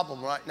against a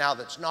problem right now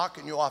that's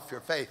knocking you off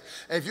your faith,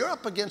 if you're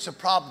up against a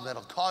problem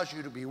that'll cause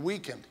you to be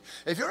weakened,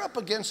 if you're up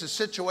against a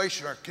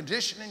situation or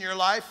condition in your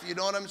life, you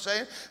know what I'm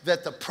saying,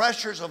 that the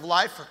pressures of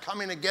life are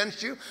coming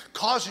against you,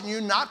 causing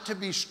you not to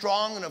be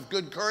strong and of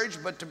good courage,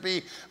 but to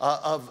be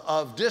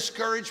of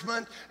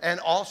discouragement and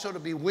also to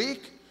be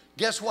weak,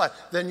 guess what?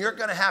 Then you're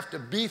going to have to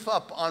beef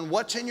up on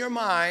what's in your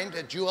mind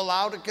that you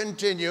allow to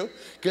continue,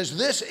 because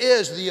this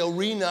is the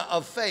arena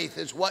of faith,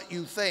 is what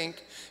you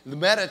think.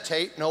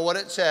 Meditate, know what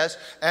it says,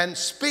 and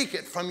speak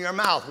it from your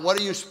mouth. What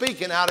are you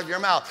speaking out of your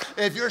mouth?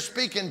 If you're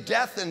speaking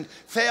death and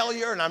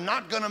failure, and I'm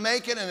not going to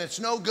make it, and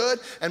it's no good,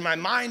 and my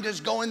mind is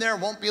going there,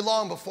 it won't be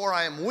long before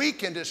I am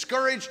weak and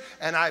discouraged,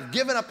 and I've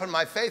given up on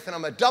my faith, and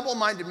I'm a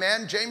double-minded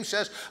man. James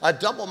says, a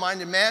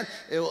double-minded man,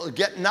 it will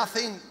get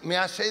nothing. May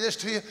I say this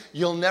to you?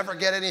 You'll never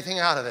get anything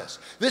out of this.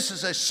 This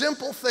is a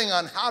simple thing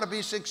on how to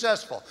be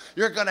successful.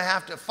 You're going to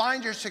have to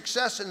find your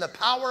success in the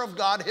power of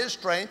God, His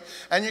strength,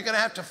 and you're going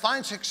to have to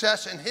find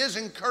success in His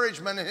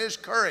encouragement and His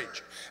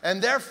courage.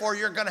 And therefore,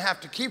 you're going to have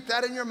to keep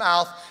that in your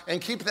mouth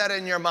and keep that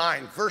in your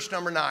mind. Verse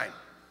number 9.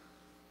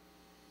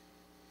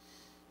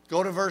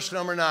 Go to verse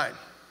number 9.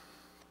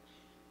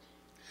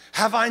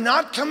 Have I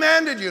not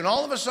commanded you? And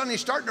all of a sudden, he's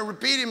starting to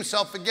repeat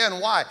himself again.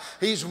 Why?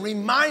 He's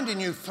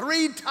reminding you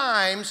 3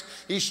 times.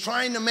 He's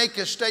trying to make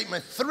a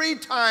statement 3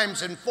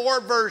 times in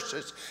 4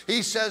 verses.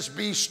 He says,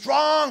 be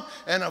strong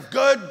and of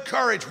good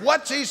courage.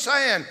 What's he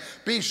saying?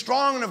 Be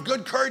strong and of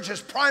good courage is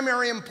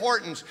primary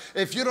importance.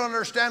 If you don't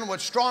understand what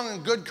strong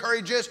and good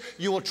courage is,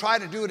 you will try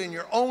to do it in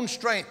your own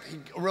strength. He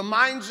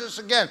reminds us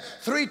again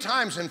 3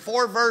 times in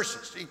 4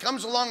 verses. He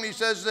comes along and he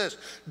says this,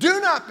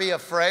 do not be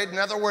afraid. In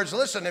other words,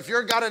 listen, if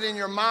you've got it in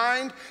your mind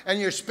and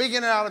you're speaking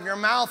it out of your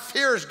mouth,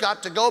 fear's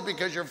got to go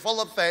because you're full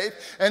of faith.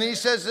 And he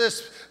says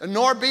this,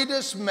 nor be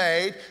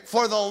dismayed,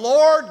 for the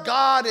Lord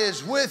God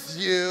is with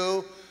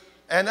you.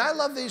 And I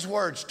love these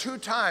words, 2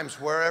 times,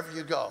 wherever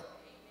you go.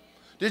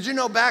 Did you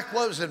know back,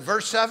 what was it,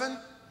 verse 7?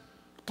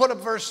 Put up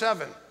verse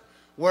 7.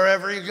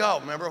 Wherever you go.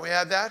 Remember we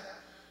had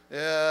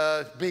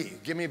that? B.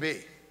 Give me B.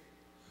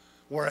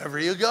 Wherever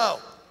you go.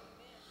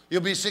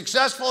 You'll be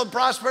successful and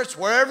prosperous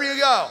wherever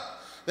you go.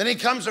 Then he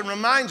comes and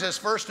reminds us,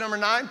 verse number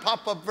 9.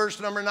 Pop up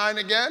verse number 9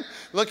 again.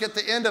 Look at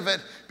the end of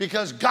it.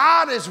 Because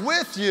God is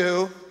with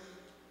you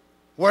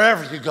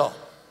wherever you go.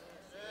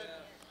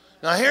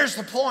 Now here's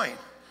the point.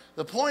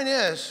 The point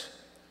is,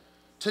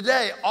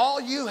 today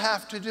all you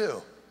have to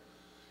do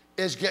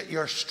is get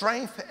your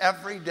strength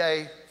every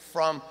day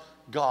from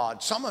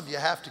God. Some of you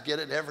have to get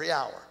it every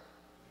hour.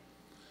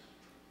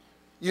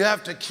 You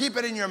have to keep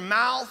it in your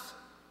mouth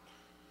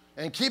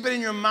and keep it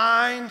in your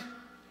mind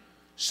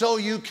so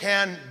you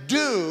can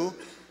do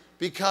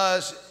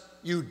because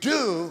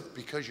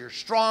you're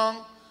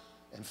strong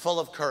and full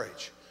of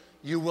courage.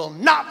 You will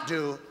not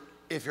do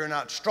if you're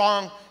not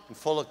strong and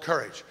full of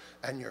courage.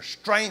 And your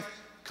strength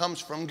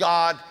comes from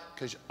God,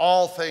 because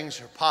all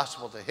things are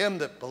possible to him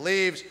that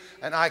believes,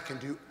 and I can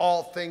do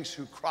all things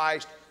through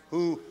Christ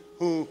who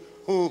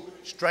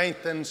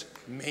strengthens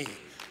me.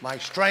 My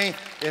strength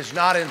is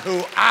not in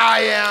who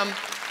I am.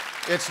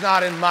 It's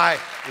not in my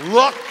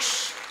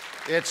looks.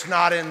 It's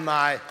not in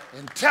my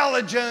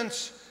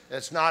intelligence.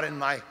 It's not in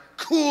my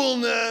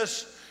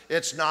coolness.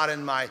 It's not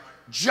in my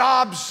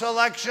job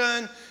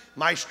selection.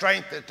 My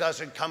strength, it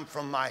doesn't come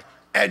from my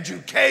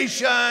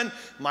education.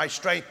 My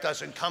strength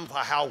doesn't come from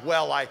how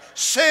well I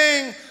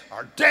sing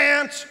or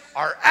dance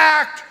or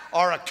act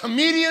or a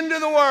comedian to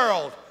the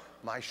world.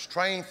 My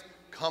strength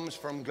comes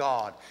from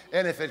God.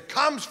 And if it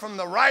comes from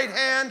the right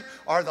hand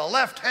or the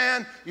left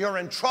hand, you're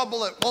in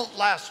trouble. It won't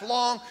last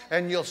long.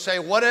 And you'll say,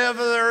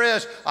 whatever there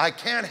is, I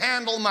can't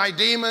handle my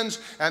demons.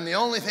 And the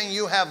only thing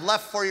you have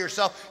left for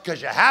yourself,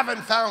 because you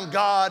haven't found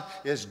God,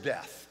 is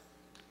death.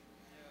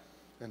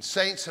 And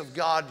saints of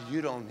God,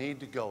 you don't need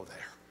to go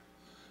there.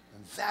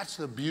 And that's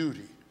the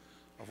beauty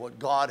of what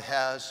God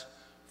has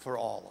for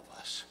all of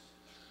us.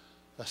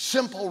 A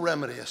simple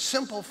remedy, a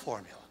simple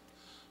formula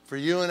for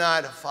you and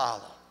I to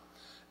follow.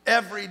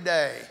 Every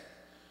day,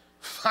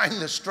 find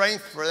the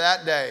strength for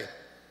that day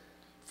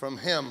from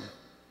him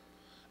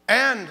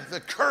and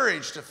the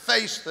courage to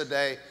face the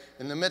day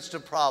in the midst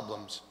of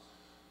problems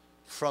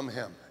from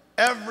him.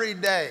 Every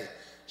day.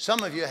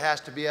 Some of you, it has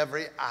to be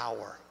every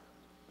hour.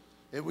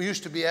 It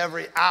used to be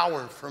every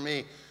hour for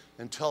me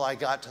until I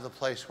got to the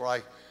place where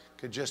I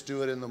could just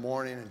do it in the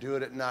morning and do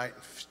it at night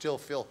and still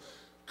feel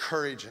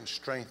courage and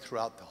strength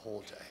throughout the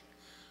whole day.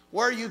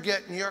 Where are you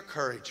getting your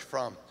courage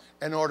from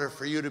in order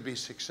for you to be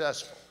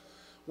successful?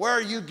 Where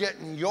are you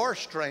getting your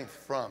strength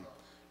from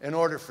in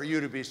order for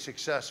you to be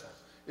successful?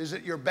 Is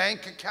it your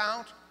bank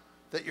account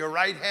that your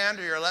right hand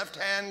or your left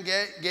hand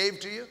gave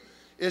to you?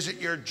 Is it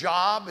your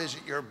job? Is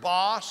it your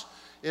boss?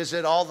 Is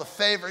it all the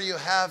favor you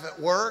have at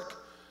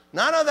work?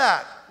 None of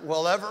that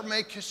will ever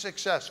make you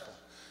successful.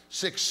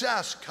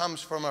 Success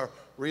comes from a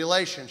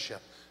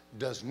relationship. It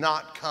does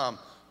not come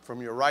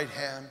from your right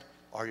hand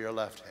or your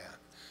left hand.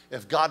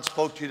 If God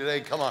spoke to you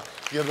today, come on,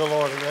 give the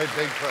Lord a great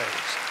big praise.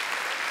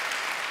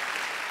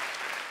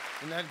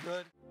 Isn't that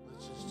good?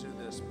 Let's just do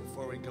this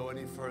before we go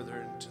any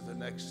further into the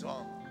next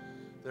song.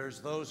 There's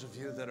those of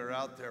you that are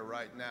out there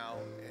right now,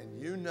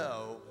 and you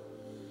know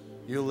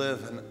you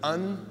live an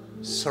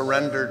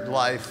unsurrendered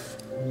life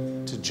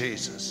to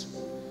Jesus.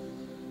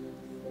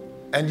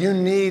 And you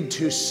need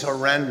to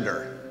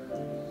surrender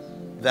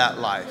that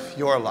life,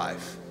 your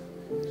life.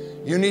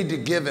 You need to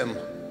give him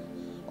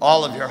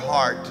all of your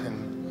heart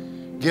and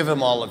Give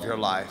him all of your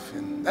life.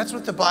 And that's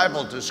what the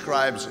Bible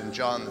describes in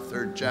John, the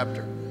 3rd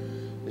chapter.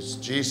 It's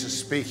Jesus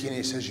speaking.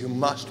 He says, you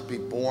must be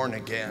born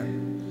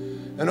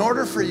again. In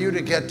order for you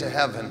to get to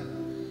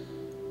heaven,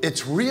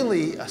 it's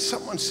really,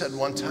 someone said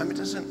one time, it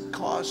doesn't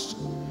cost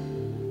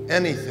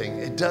anything.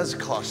 It does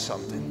cost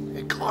something.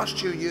 It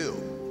costs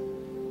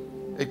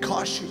you. It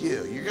costs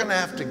you. You're going to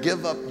have to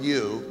give up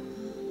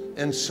you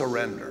and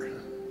surrender.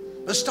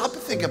 But stop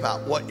and think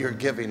about what you're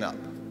giving up.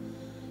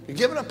 You're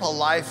giving up a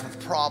life of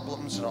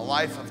problems and a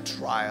life of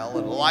trial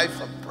and a life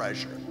of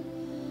pressure.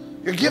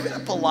 You're giving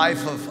up a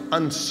life of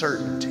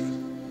uncertainty.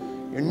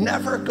 You're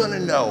never going to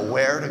know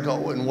where to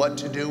go and what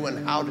to do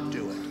and how to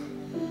do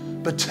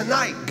it. But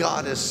tonight,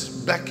 God is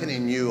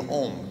beckoning you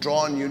home,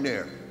 drawing you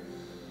near,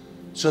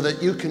 so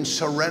that you can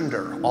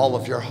surrender all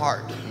of your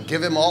heart and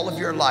give him all of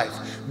your life.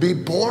 Be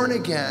born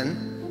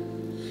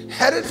again,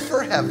 headed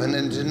for heaven,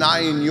 and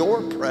denying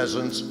your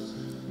presence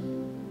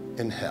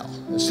in hell.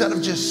 Instead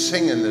of just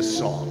singing this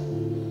song,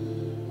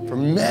 for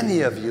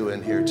many of you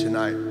in here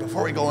tonight,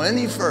 before we go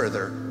any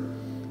further,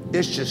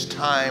 it's just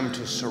time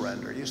to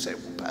surrender. You say,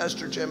 well,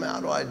 Pastor Jim,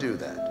 how do I do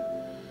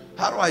that?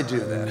 How do I do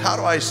that? How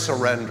do I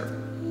surrender?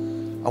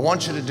 I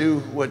want you to do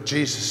what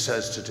Jesus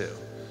says to do.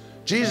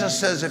 Jesus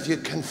says, if you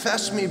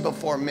confess me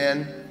before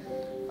men,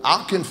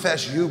 I'll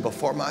confess you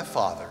before my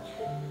Father.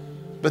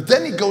 But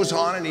then he goes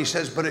on and he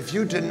says, but if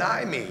you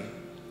deny me,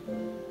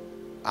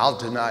 I'll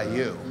deny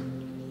you.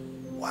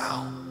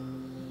 Wow.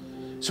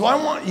 So I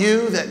want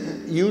you that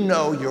you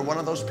know you're one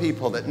of those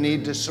people that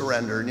need to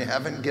surrender and you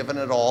haven't given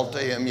it all to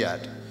him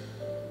yet.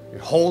 You're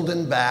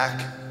holding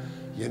back.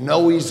 You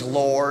know he's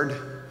Lord.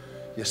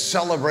 You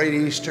celebrate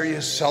Easter.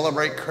 You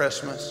celebrate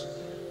Christmas.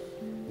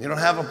 You don't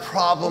have a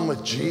problem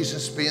with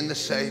Jesus being the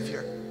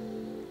Savior,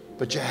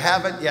 but you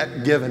haven't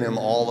yet given him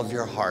all of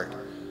your heart.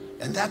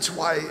 And that's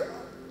why,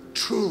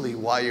 truly,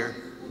 why you're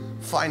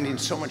finding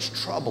so much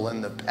trouble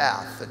in the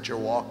path that you're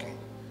walking.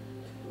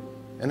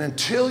 And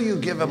until you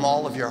give him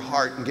all of your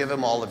heart and give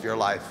him all of your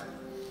life,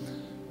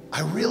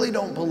 I really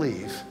don't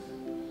believe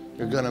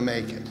you're going to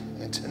make it.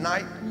 And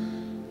tonight,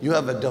 you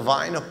have a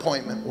divine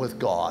appointment with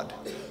God.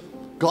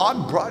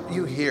 God brought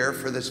you here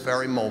for this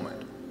very moment.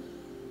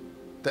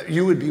 That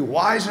you would be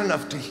wise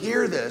enough to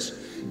hear this,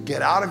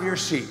 get out of your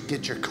seat,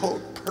 get your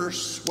coat,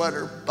 purse,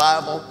 sweater,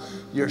 Bible,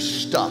 your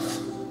stuff.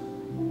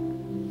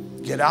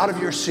 Get out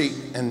of your seat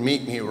and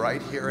meet me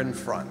right here in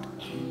front.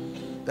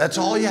 That's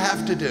all you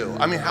have to do.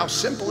 I mean, how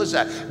simple is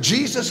that?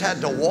 Jesus had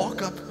to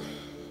walk up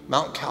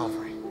Mount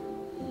Calvary,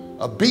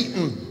 a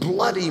beaten,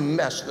 bloody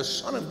mess, the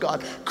Son of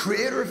God,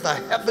 creator of the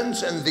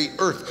heavens and the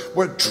earth,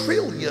 where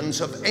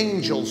trillions of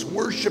angels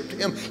worshiped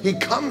him. He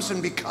comes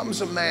and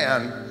becomes a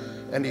man,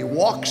 and he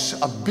walks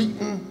a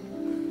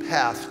beaten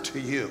path to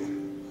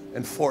you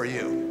and for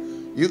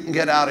you. You can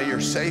get out of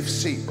your safe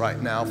seat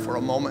right now for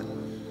a moment,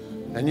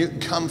 and you can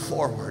come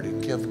forward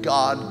and give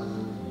God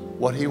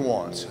what he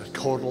wants, a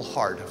total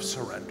heart of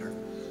surrender.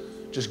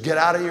 Just get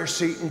out of your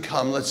seat and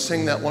come. Let's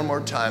sing that one more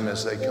time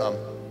as they come.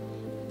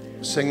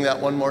 Sing that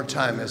one more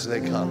time as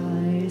they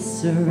come. I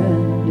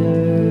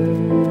surrender.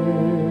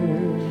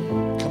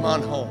 Come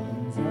on home.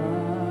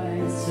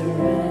 I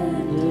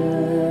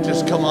surrender.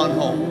 Just come on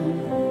home.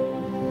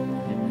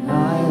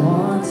 I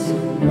want to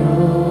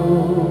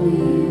know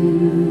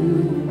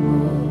you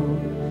more.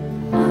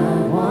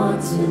 I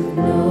want to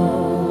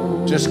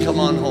know. Just come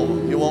on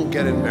home. You won't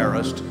get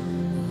embarrassed.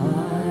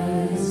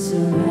 I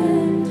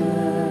surrender.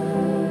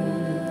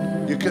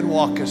 You can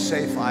walk a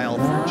safe aisle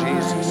for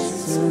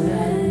Jesus.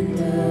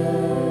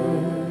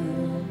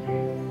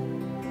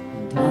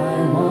 I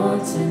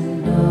want to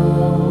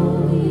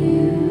know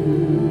you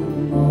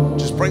more.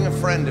 Just bring a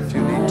friend if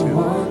you need to.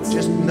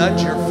 Just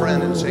nudge your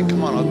friend and say,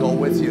 come on, I'll go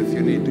with you. If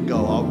you need to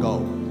go, I'll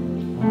go.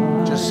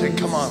 Just say,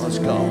 come on, let's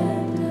go.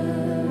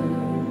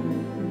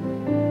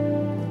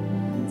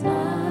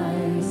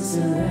 I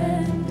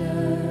surrender.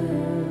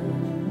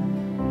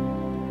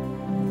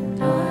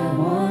 I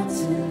want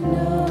to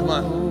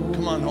know.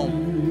 Come on home.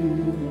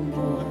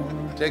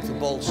 Take the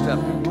bold step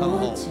and come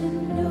home.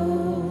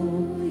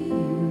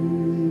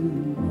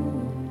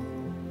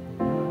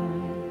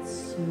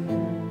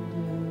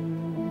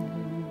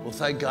 Well,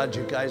 thank God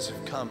you guys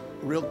have come.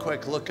 Real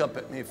quick, look up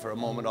at me for a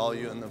moment, all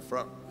you in the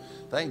front.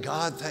 Thank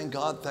God, thank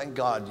God, thank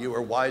God you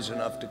were wise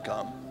enough to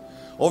come.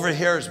 Over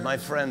here is my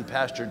friend,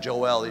 Pastor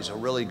Joel. He's a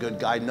really good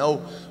guy.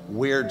 No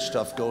weird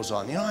stuff goes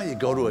on. You know how you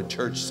go to a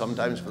church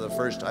sometimes for the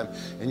first time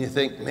and you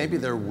think maybe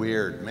they're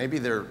weird. Maybe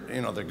they're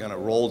going to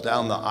roll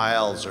down the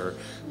aisles or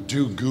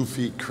do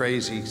goofy,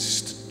 crazy,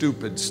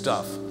 stupid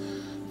stuff.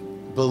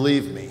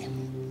 Believe me,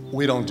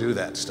 we don't do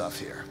that stuff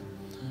here.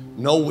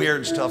 No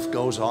weird stuff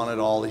goes on at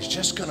all. He's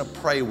just going to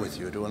pray with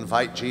you to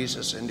invite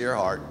Jesus into your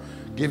heart,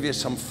 give you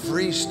some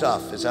free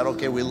stuff. Is that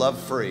okay? We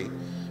love free.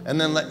 And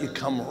then let you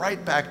come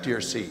right back to your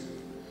seat.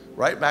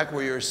 Right back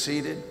where you're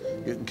seated.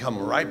 You can come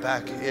right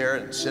back here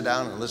and sit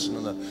down and listen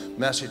to the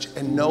message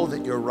and know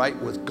that you're right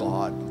with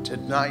God.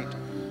 Tonight,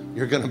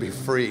 you're going to be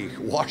free,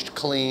 washed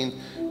clean,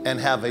 and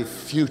have a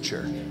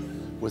future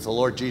with the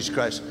Lord Jesus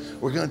Christ.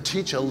 We're going to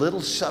teach a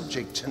little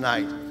subject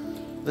tonight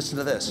listen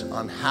to this,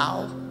 on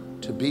how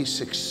to be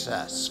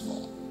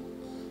successful.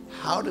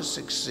 How to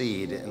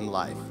succeed in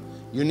life.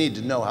 You need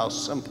to know how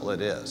simple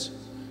it is.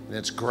 And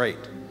it's great.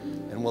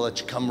 And we'll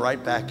let you come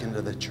right back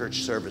into the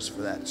church service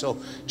for that. So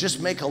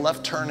just make a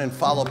left turn and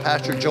follow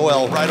Pastor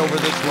Joel right over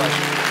this way.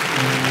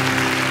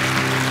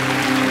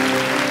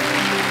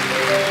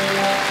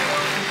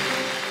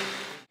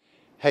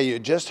 Hey, you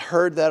just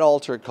heard that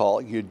altar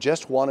call. You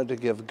just wanted to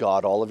give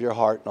God all of your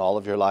heart and all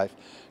of your life.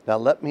 Now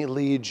let me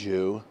lead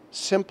you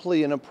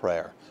simply in a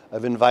prayer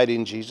of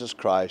inviting Jesus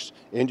Christ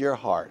into your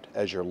heart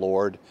as your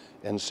Lord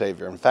and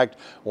Savior. In fact,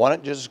 why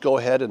don't you just go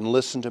ahead and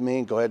listen to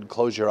me? Go ahead and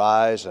close your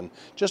eyes and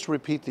just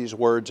repeat these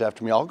words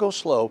after me. I'll go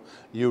slow.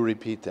 You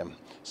repeat them.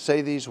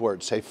 Say these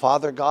words. Say,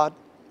 Father God,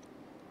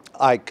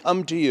 I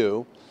come to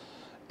you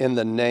in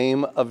the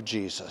name of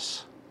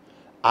Jesus.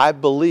 I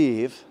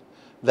believe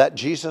that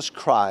Jesus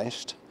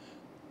Christ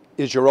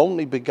is your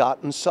only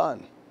begotten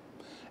Son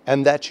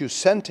and that you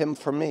sent him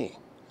for me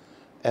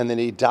and that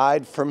he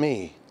died for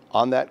me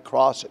on that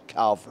cross at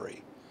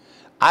Calvary.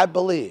 I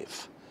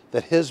believe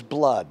that his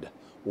blood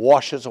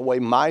washes away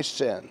my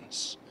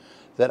sins,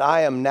 that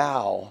I am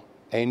now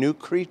a new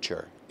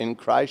creature in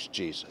Christ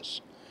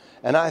Jesus.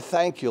 And I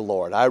thank you,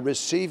 Lord. I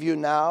receive you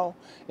now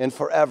and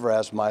forever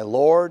as my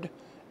Lord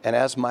and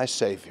as my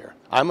Savior.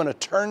 I'm going to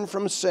turn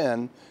from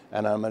sin,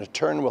 and I'm going to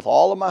turn with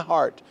all of my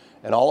heart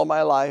and all of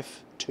my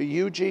life to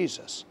you,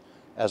 Jesus,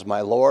 as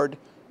my Lord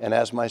and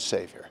as my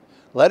Savior.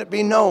 Let it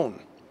be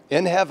known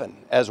in heaven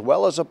as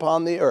well as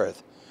upon the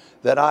earth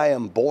that I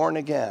am born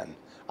again.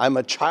 I'm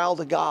a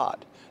child of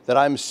God, that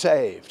I'm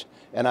saved,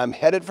 and I'm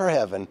headed for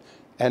heaven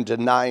and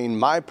denying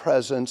my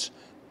presence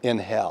in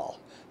hell.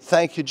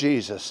 Thank you,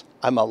 Jesus.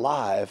 I'm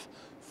alive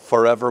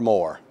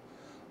forevermore.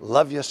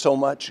 Love you so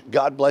much.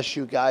 God bless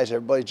you guys.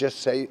 Everybody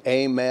just say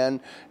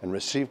amen and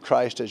receive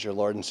Christ as your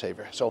Lord and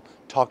Savior. So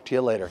talk to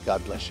you later.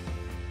 God bless you.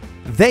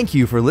 Thank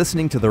you for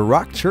listening to the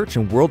Rock Church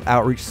and World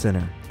Outreach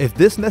Center. If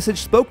this message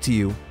spoke to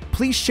you,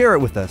 please share it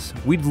with us.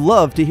 We'd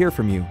love to hear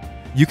from you.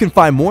 You can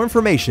find more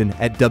information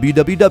at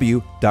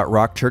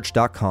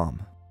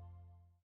www.rockchurch.com.